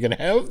else. You can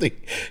have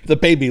the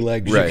baby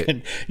legs.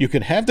 You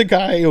can have the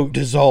guy who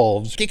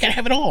dissolves. You can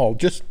have it all.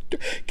 Just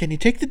can you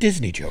take the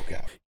Disney joke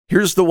out?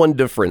 Here's the one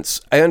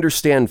difference. I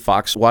understand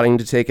Fox wanting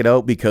to take it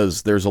out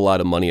because there's a lot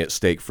of money at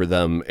stake for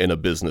them in a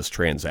business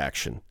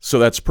transaction. So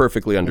that's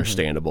perfectly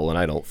understandable, and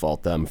I don't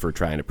fault them for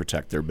trying to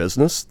protect their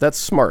business. That's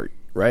smart,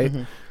 right?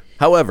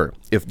 However,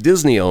 if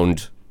Disney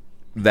owned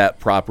that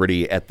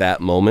property at that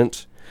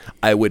moment,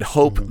 I would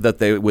hope that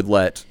they would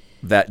let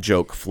that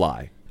joke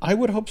fly. I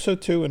would hope so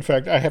too. In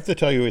fact, I have to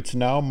tell you, it's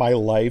now my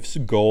life's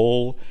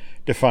goal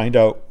to find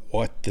out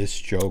what this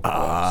joke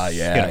was.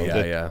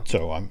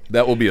 So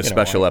that will be a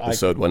special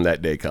episode when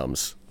that day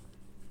comes.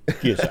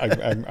 Yes,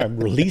 I'm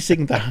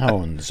releasing the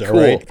hounds. All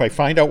right. If I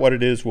find out what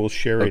it is, we'll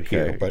share it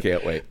here. But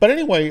can't wait. But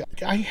anyway,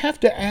 I have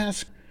to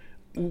ask.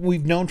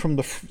 We've known from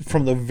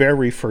the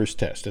very first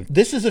test, and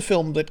this is a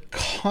film that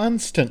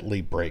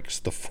constantly breaks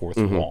the fourth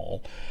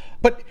wall,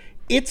 but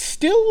it's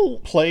still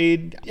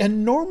played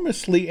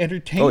enormously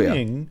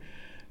entertaining,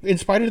 in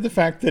spite of the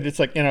fact that it's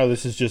like,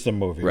 this is just a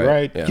movie,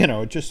 right?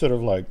 Yeah. Just sort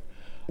of like,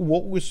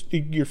 what was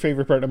your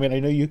favorite part? I mean, I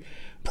know you,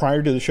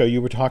 prior to the show,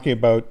 you were talking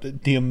about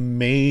the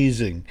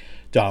amazing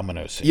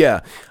Domino scene.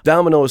 Yeah,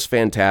 Domino is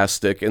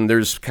fantastic, and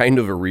there's kind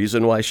of a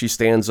reason why she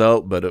stands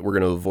out, but we're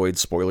going to avoid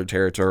spoiler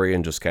territory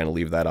and just kind of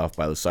leave that off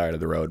by the side of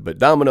the road. But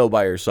Domino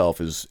by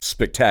herself is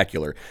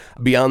spectacular.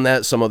 Beyond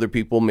that, some other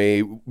people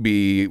may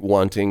be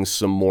wanting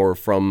some more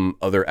from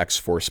other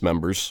X-Force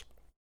members.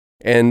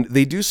 And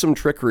they do some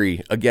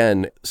trickery,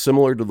 again,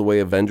 similar to the way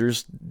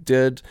Avengers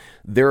did.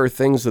 There are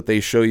things that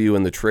they show you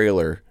in the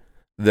trailer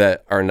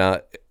that are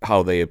not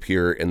how they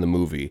appear in the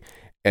movie.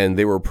 And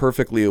they were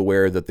perfectly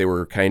aware that they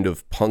were kind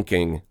of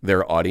punking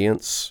their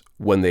audience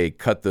when they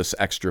cut this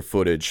extra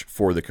footage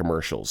for the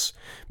commercials,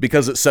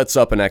 because it sets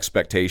up an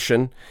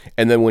expectation.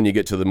 And then when you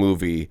get to the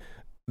movie,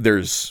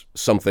 there's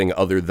something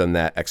other than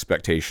that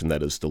expectation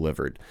that is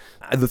delivered.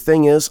 The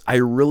thing is, I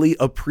really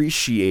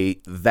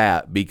appreciate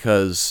that,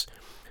 because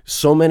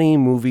so many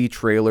movie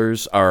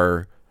trailers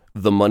are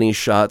the money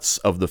shots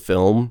of the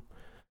film,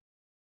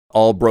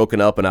 all broken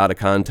up and out of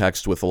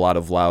context with a lot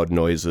of loud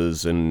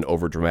noises and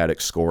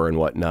overdramatic score and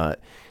whatnot.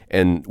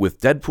 And with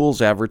Deadpool's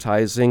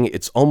advertising,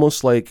 it's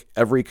almost like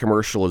every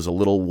commercial is a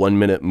little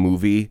 1-minute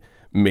movie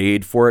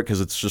made for it, because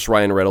it's just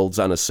Ryan Reynolds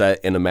on a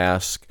set in a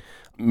mask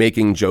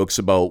making jokes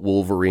about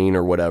Wolverine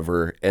or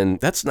whatever. And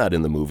that's not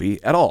in the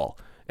movie at all.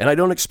 And I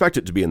don't expect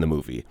it to be in the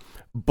movie.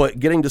 But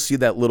getting to see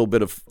that little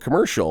bit of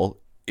commercial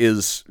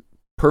is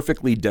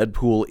perfectly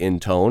Deadpool in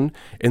tone,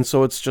 and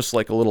so it's just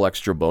like a little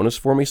extra bonus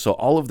for me. So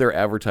all of their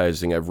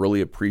advertising, I've really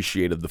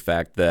appreciated the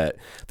fact that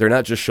they're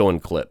not just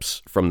showing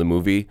clips from the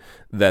movie,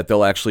 that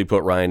they'll actually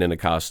put Ryan in a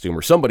costume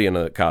or somebody in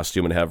a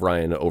costume and have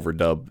Ryan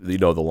overdub,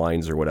 the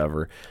lines or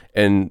whatever,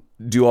 and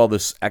do all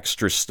this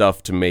extra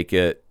stuff to make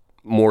it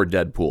more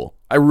Deadpool.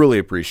 I really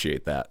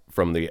appreciate that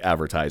from the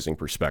advertising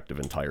perspective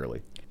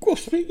entirely. Well,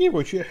 speaking of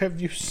which,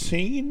 have you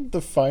seen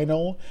the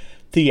final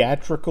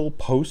theatrical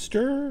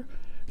poster?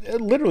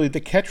 Literally,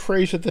 the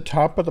catchphrase at the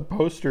top of the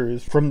poster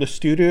is "from the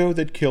studio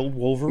that killed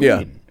Wolverine."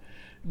 Yeah.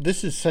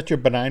 This is such a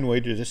benign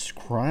way to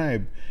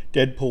describe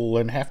Deadpool,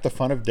 and half the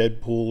fun of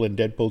Deadpool and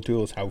Deadpool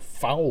 2 is how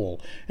foul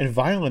and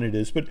violent it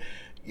is. But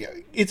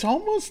it's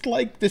almost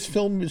like this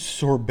film is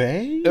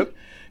sorbet,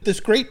 this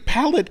great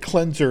palate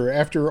cleanser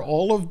after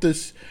all of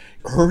this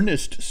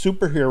earnest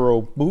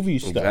superhero movie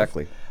stuff.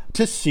 Exactly.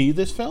 To see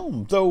this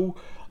film. Though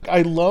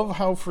I love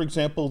how, for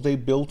example, they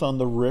built on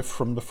the riff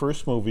from the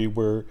first movie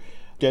where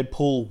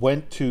Deadpool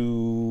went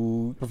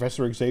to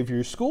Professor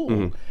Xavier's school.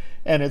 Mm-hmm.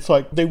 And it's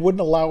like they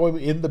wouldn't allow him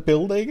in the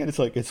building, and it's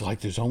like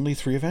there's only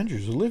 3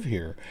 Avengers who live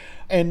here.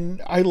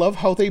 And I love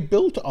how they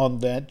built on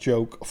that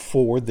joke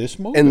for this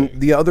movie. And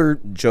the other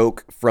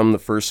joke from the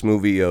first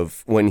movie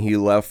of when he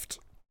left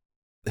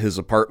his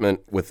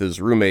apartment with his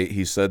roommate,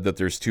 he said that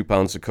there's 2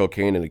 pounds of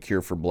cocaine and a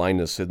cure for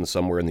blindness hidden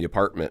somewhere in the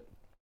apartment.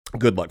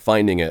 Good luck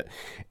finding it.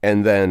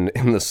 And then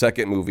in the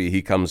second movie,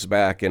 he comes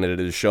back and it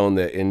is shown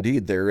that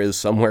indeed there is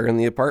somewhere in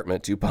the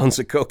apartment 2 pounds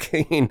of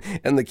cocaine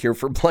and the cure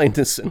for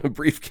blindness in a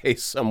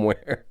briefcase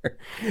somewhere.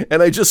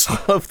 And I just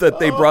love that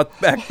they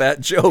brought back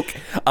that joke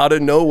out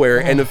of nowhere.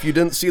 And if you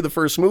didn't see the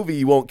first movie,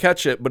 you won't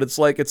catch it, but it's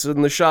like it's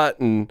in the shot.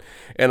 And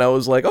I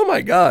was like, oh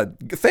my God,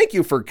 thank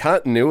you for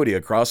continuity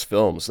across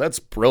films. That's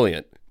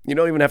brilliant. You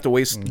don't even have to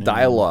waste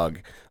dialogue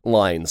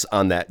lines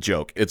on that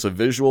joke. It's a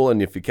visual, and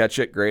if you catch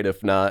it, great.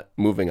 If not,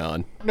 moving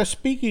on. Now,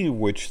 speaking of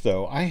which,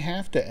 though, I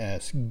have to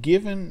ask,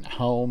 given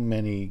how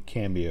many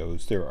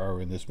cameos there are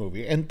in this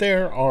movie, and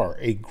there are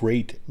a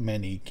great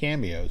many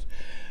cameos,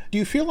 do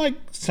you feel like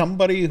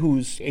somebody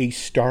who's a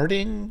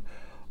starting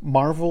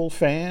Marvel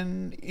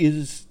fan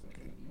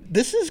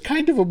this is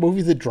kind of a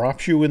movie that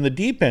drops you in the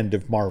deep end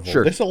of Marvel?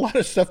 Sure. There's a lot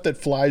of stuff that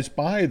flies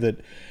by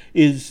that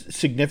is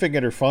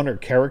significant or fun, or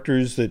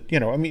characters that,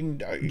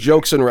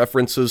 jokes and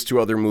references to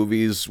other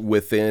movies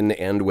within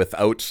and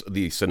without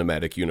the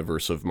cinematic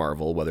universe of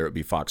Marvel, whether it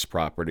be Fox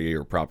property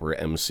or proper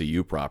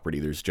MCU property,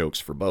 there's jokes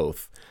for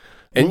both.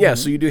 And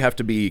so you do have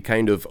to be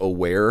kind of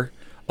aware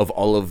of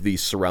all of the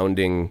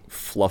surrounding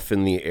fluff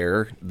in the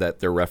air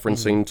that they're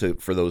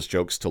referencing for those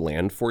jokes to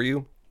land for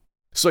you.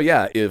 So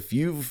yeah, if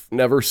you've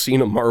never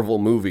seen a Marvel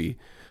movie,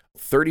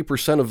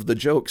 30% of the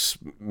jokes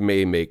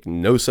may make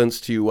no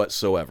sense to you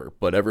whatsoever,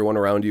 but everyone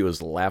around you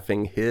is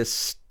laughing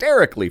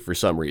hysterically for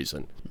some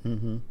reason.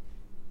 Mm-hmm.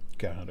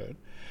 Got it.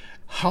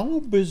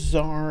 How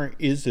bizarre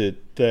is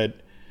it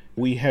that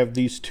we have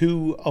these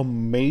 2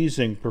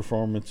 amazing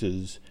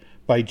performances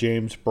by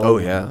James Brolin? Oh,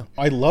 yeah.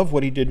 I love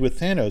what he did with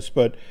Thanos,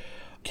 but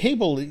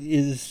Cable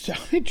is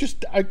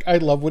I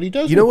love what he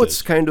does. You know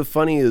what's kind of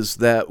funny is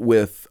that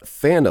with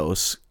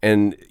Thanos,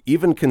 and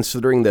even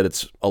considering that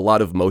it's a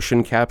lot of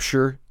motion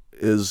capture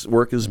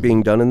work is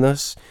being done in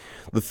this,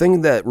 the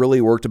thing that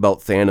really worked about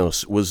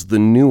Thanos was the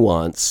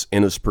nuance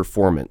in his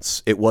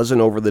performance. It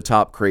wasn't over the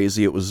top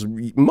crazy. It was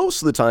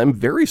most of the time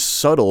very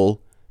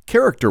subtle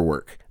character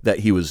work that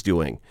he was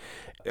doing.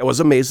 I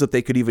was amazed that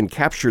they could even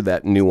capture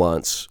that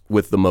nuance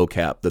with the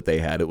mocap that they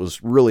had. It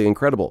was really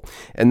incredible.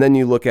 And then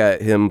you look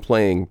at him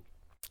playing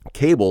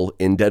Cable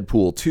in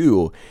Deadpool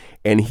 2,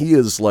 and he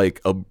is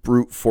like a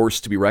brute force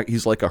to be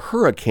he's like a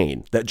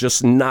hurricane that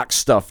just knocks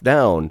stuff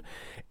down.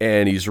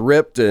 And he's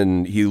ripped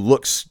and he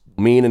looks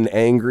mean and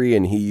angry,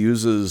 and he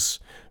uses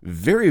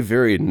very,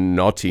 very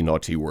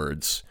naughty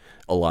words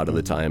a lot of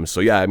the time. So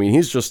yeah, I mean,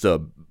 he's just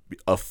a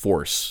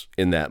force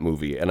in that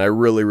movie, and I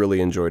really, really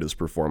enjoyed his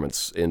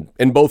performance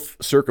in both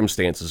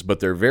circumstances, but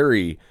they're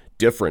very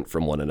different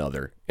from one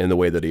another in the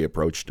way that he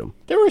approached them.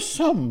 There are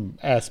some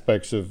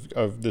aspects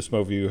of this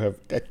movie you have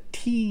a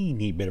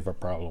teeny bit of a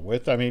problem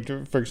with. I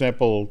mean, for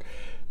example,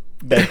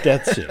 that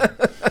death scene.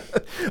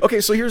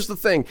 Okay, so here's the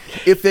thing.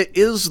 If it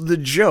is the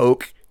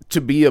joke to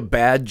be a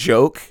bad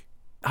joke,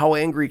 how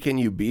angry can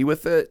you be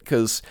with it?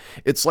 Because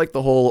it's like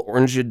the whole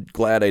 "orange you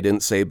glad I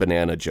didn't say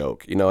banana"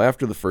 joke. You know,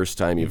 after the first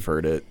time you've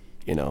heard it,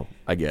 you know,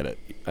 I get it.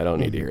 I don't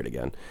need to hear it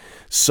again.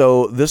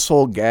 So this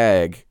whole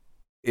gag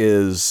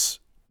is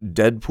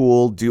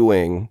Deadpool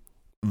doing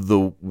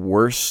the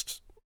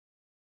worst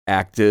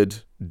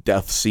acted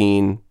death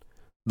scene,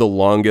 the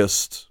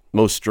longest,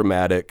 most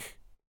dramatic,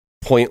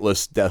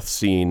 pointless death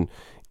scene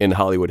in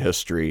Hollywood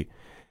history.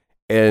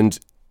 And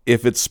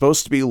if it's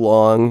supposed to be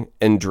long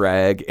and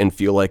drag and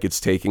feel like it's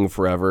taking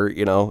forever,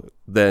 you know,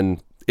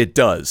 then it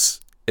does.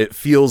 It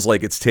feels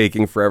like it's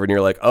taking forever, and you're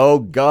like, oh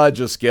God,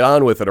 just get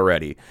on with it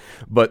already.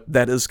 But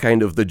that is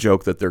kind of the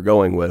joke that they're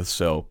going with,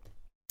 so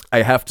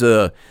I have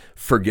to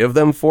forgive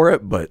them for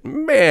it, but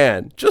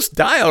man, just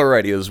die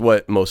already is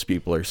what most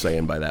people are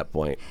saying by that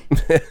point.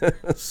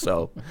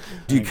 So,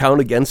 do you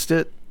count against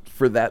it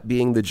for that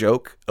being the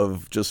joke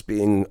of just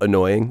being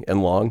annoying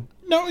and long?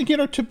 No, you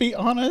know, to be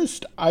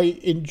honest,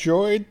 I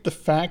enjoyed the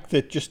fact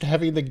that just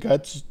having the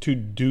guts to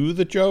do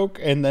the joke,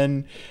 and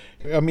then,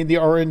 I mean, the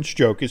orange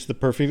joke is the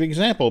perfect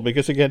example,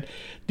 because again,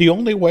 the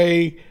only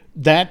way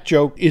that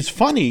joke is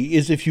funny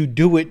is if you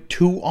do it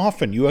too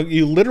often.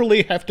 You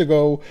literally have to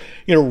go,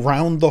 you know,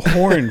 round the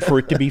horn for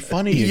it to be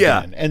funny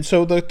again. And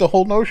so the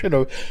whole notion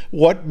of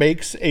what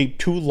makes a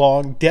too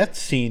long death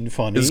scene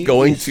funny is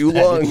going too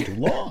long. It's too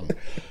long.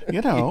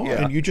 You know,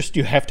 and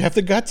you have to have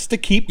the guts to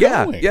keep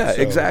going. Yeah,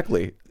 so.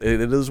 Exactly.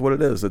 It is what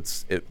it is.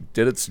 It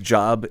did its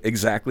job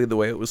exactly the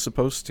way it was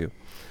supposed to.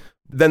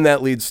 Then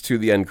that leads to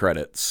the end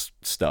credits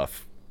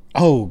stuff.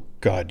 Oh,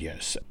 God,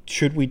 yes.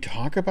 Should we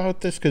talk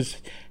about this?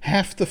 Because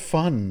half the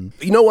fun...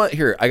 You know what?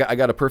 Here, I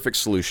got a perfect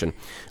solution.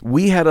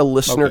 We had a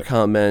listener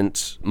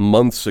comment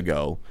months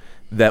ago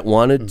that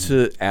wanted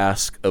to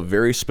ask a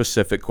very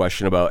specific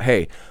question about,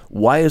 hey,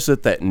 why is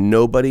it that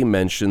nobody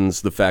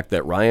mentions the fact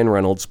that Ryan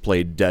Reynolds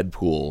played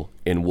Deadpool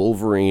in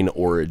Wolverine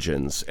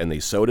Origins, and they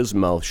sewed his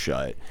mouth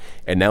shut,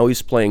 and now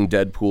he's playing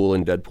Deadpool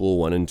in Deadpool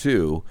 1 and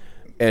 2,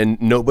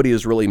 and nobody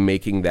is really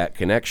making that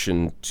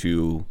connection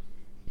to...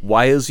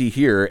 why is he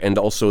here and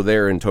also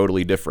there and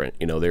totally different?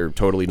 You know, they're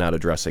totally not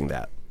addressing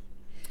that.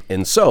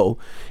 And so,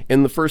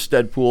 in the first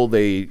Deadpool,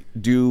 they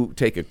do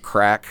take a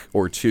crack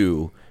or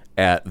two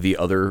at the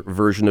other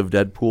version of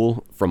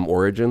Deadpool from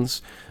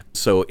Origins.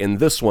 So in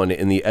this one,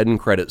 in the end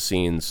credit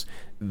scenes,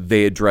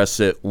 they address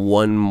it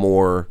one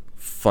more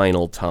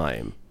final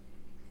time.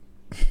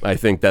 I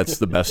think that's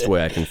the best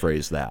way I can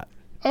phrase that.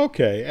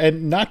 Okay,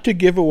 and not to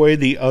give away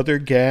the other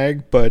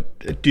gag,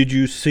 but did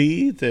you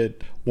see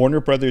that Warner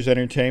Brothers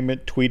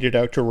Entertainment tweeted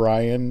out to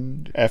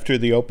Ryan after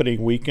the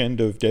opening weekend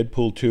of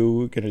Deadpool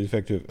 2, kind of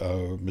effective,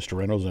 Mr.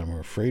 Reynolds, I'm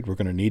afraid we're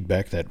going to need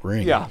back that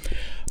ring. Yeah.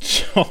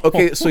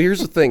 Okay, so here's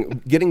the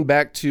thing. Getting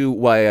back to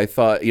why I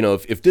thought, you know,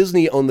 if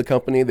Disney owned the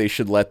company, they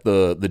should let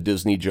the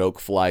Disney joke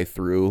fly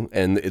through.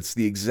 And it's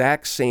the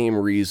exact same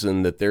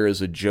reason that there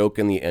is a joke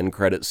in the end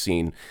credit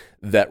scene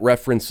that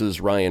references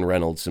Ryan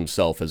Reynolds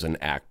himself as an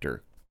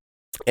actor.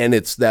 And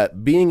it's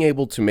that being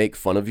able to make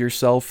fun of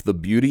yourself, the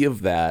beauty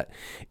of that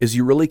is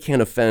you really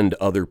can't offend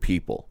other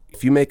people.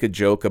 If you make a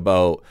joke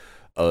about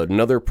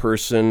another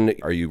person,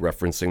 are you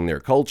referencing their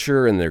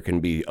culture? And there can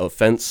be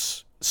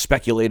offense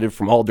speculated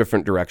from all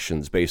different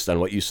directions based on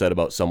what you said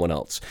about someone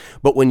else.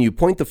 But when you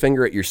point the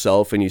finger at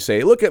yourself and you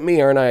say, look at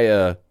me, aren't I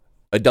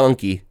a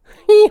donkey?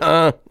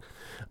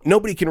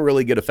 Nobody can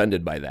really get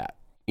offended by that.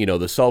 You know,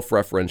 the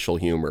self-referential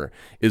humor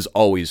is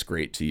always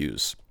great to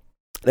use.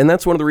 And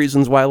that's one of the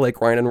reasons why I like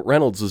Ryan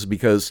Reynolds, is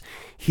because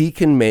he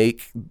can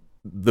make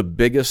the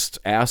biggest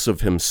ass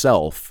of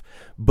himself,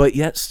 but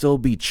yet still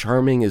be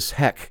charming as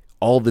heck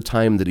all the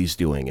time that he's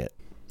doing it.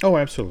 Oh,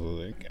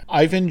 absolutely.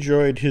 I've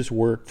enjoyed his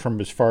work from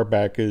as far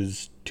back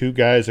as Two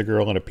Guys, a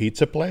Girl, and a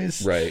Pizza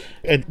Place. Right.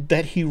 And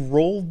that he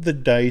rolled the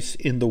dice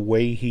in the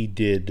way he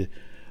did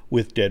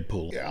with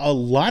Deadpool. A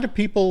lot of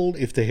people,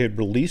 if they had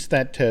released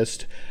that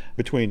test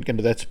between, you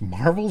know, that's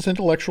Marvel's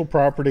intellectual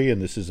property, and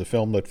this is a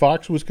film that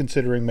Fox was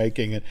considering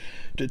making, and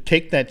to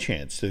take that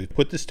chance to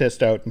put this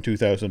test out in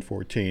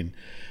 2014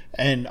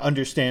 and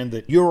understand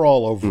that you're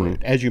all over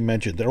it. As you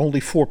mentioned, that only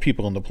 4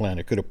 people on the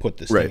planet could have put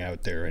this thing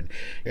out there,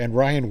 and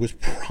Ryan was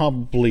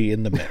probably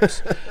in the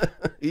mix.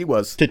 He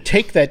was. To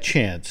take that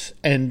chance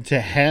and to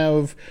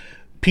have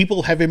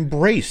people have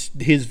embraced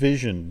his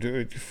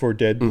vision for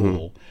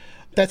Deadpool,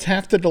 that's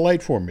half the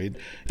delight for me,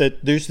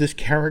 that there's this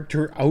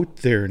character out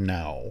there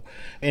now,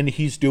 and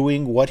he's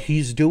doing what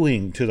he's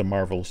doing to the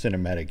Marvel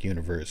Cinematic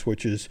Universe,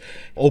 which is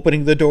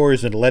opening the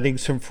doors and letting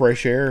some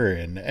fresh air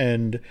in.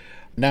 And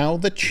now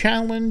the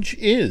challenge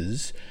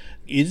is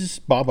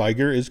Bob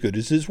Iger as good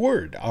as his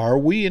word? Are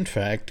we, in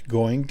fact,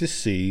 going to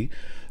see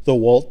the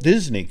Walt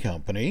Disney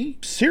Company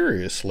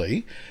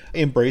seriously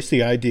embraced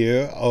the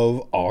idea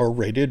of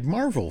R-rated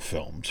Marvel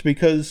films,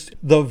 because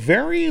the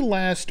very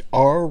last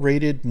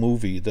R-rated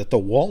movie that the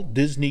Walt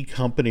Disney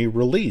Company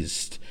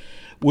released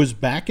was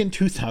back in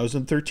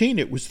 2013.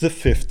 It was The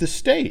Fifth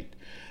Estate,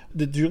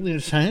 the Julian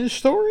Assange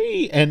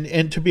story.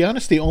 And to be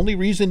honest, the only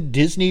reason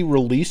Disney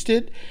released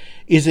it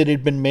is it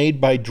had been made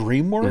by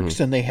DreamWorks,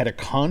 and they had a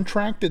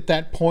contract at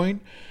that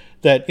point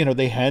that,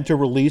 they had to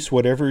release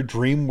whatever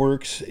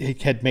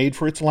DreamWorks had made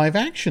for its live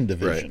action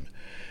division.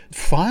 Right.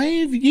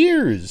 5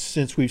 years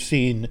since we've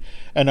seen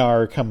an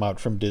R come out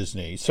from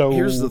Disney. So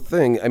here's the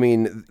thing. I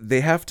mean,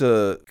 they have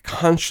to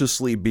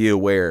consciously be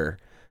aware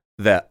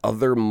that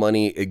other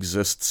money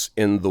exists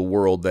in the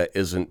world that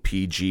isn't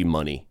PG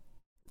money.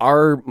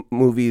 Our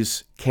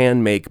movies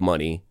can make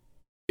money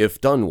if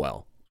done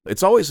well.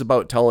 It's always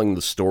about telling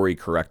the story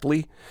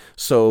correctly.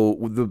 So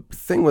the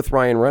thing with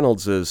Ryan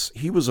Reynolds is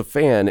he was a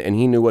fan and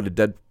he knew what a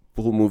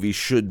Deadpool movie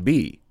should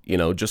be.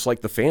 Just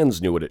like the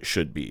fans knew what it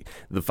should be.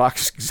 The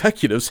Fox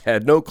executives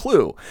had no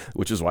clue,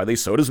 which is why they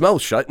sewed his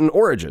mouth shut in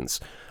Origins.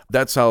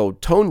 That's how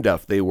tone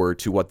deaf they were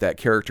to what that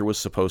character was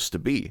supposed to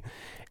be.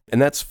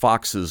 And that's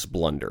Fox's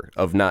blunder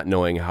of not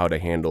knowing how to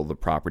handle the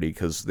property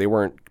because they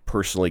weren't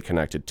personally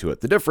connected to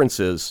it. The difference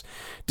is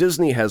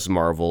Disney has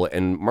Marvel,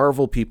 and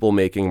Marvel people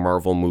making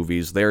Marvel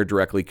movies, they're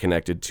directly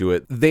connected to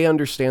it. They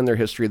understand their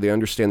history, they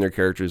understand their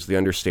characters, they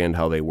understand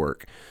how they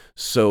work.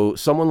 So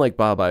someone like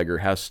Bob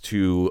Iger has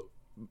to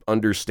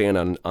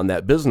understand on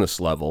that business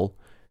level,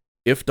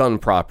 if done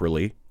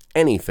properly,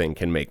 anything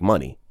can make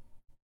money,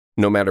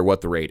 no matter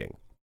what the rating.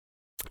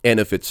 And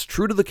if it's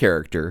true to the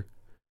character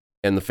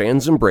and the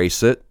fans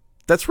embrace it,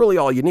 that's really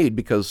all you need,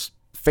 because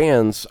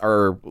fans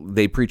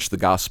they preach the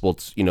gospel,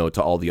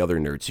 to all the other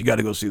nerds. You got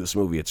to go see this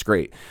movie. It's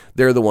great.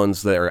 They're the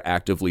ones that are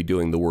actively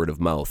doing the word of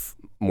mouth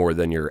more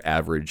than your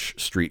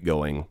average street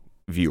going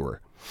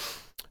viewer.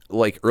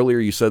 Like earlier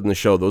you said in the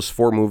show, those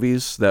 4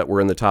 movies that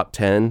were in the top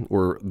 10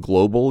 were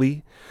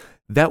globally.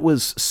 That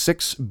was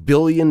 $6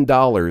 billion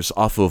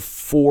off of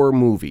 4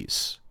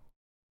 movies.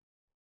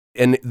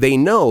 And they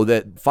know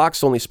that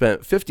Fox only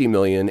spent $50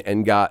 million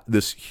and got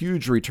this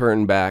huge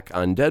return back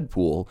on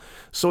Deadpool.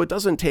 So it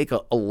doesn't take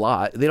a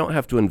lot. They don't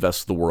have to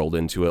invest the world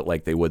into it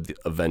like they would the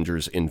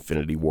Avengers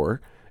Infinity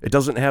War. It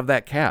doesn't have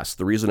that cast.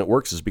 The reason it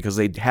works is because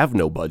they have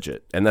no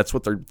budget. And that's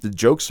what the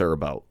jokes are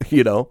about,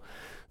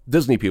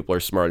 Disney people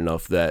are smart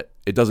enough that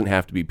it doesn't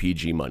have to be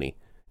PG money.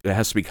 It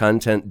has to be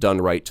content done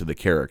right to the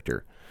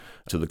character,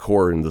 to the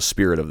core and the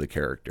spirit of the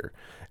character.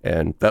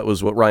 And that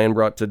was what Ryan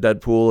brought to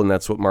Deadpool, and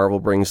that's what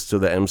Marvel brings to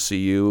the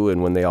MCU.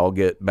 And when they all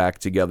get back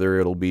together,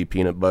 it'll be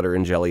peanut butter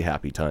and jelly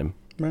happy time.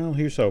 Well,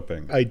 here's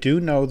hoping. I do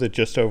know that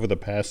just over the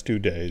past 2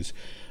 days,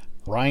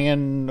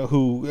 Ryan,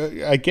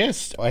 who I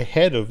guess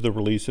ahead of the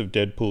release of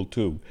Deadpool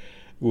 2,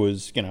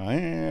 was,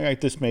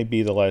 this may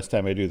be the last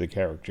time I do the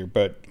character.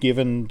 But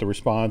given the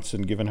response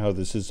and given how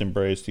this is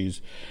embraced,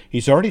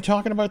 he's already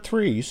talking about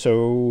 3,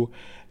 so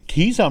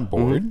he's on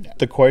board. Mm-hmm.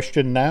 The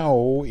question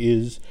now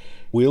is,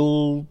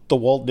 will the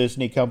Walt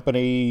Disney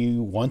Company,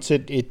 once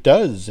it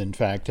does, in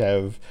fact,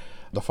 have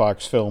the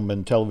Fox film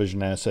and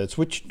television assets,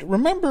 which,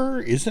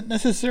 remember, isn't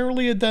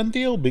necessarily a done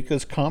deal,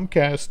 because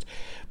Comcast,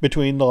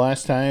 between the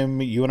last time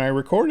you and I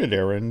recorded,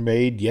 Aaron,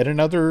 made yet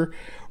another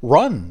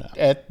run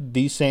at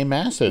these same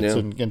assets,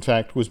 and in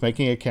fact was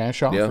making a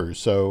cash offer. Yeah.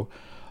 So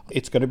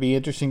it's going to be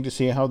interesting to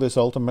see how this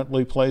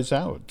ultimately plays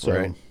out. So.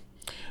 Right.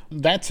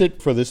 That's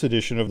it for this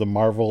edition of the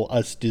Marvel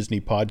Us Disney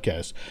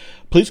podcast.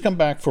 Please come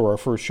back for our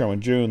first show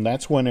in June.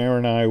 That's when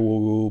Aaron and I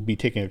will be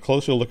taking a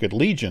closer look at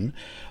Legion,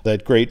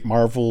 that great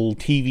Marvel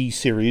TV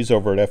series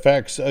over at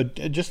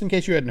FX. Just in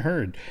case you hadn't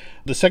heard,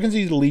 the second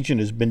season of Legion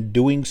has been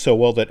doing so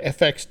well that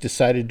FX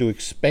decided to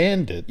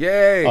expand it.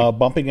 Yay!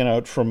 Bumping it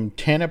out from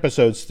 10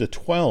 episodes to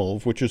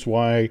 12, which is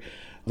why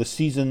the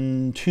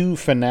season 2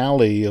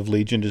 finale of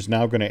Legion is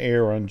now going to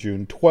air on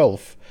June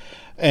 12th.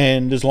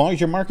 And as long as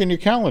you're marking your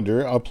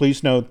calendar,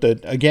 please note that,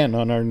 again,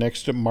 on our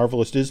next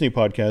Marvelous Disney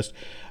podcast,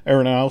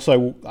 Aaron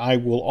and I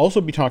will also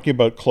be talking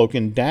about Cloak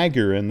and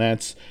Dagger, and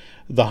that's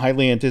the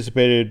highly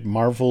anticipated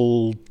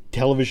Marvel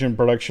television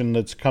production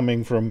that's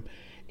coming from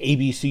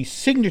ABC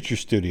Signature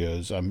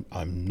Studios. I'm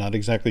not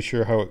exactly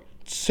sure how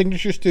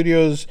Signature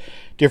Studios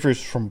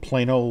differs from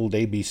plain old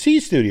ABC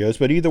Studios,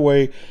 but either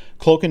way,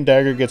 Cloak and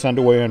Dagger gets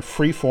underway on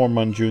Freeform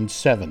on June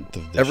 7th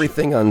of this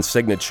Everything year. On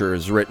Signature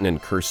is written in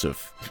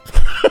cursive.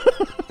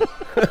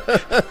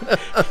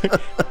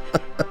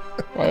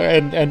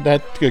 And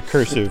that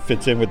cursive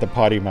fits in with the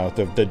potty mouth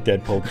of the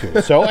Deadpool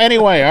 2. So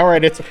anyway, all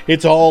right,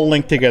 it's all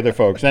linked together,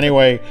 folks.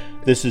 Anyway,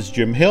 this is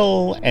Jim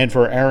Hill, and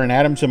for Aaron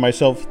Adams and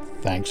myself,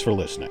 thanks for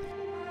listening.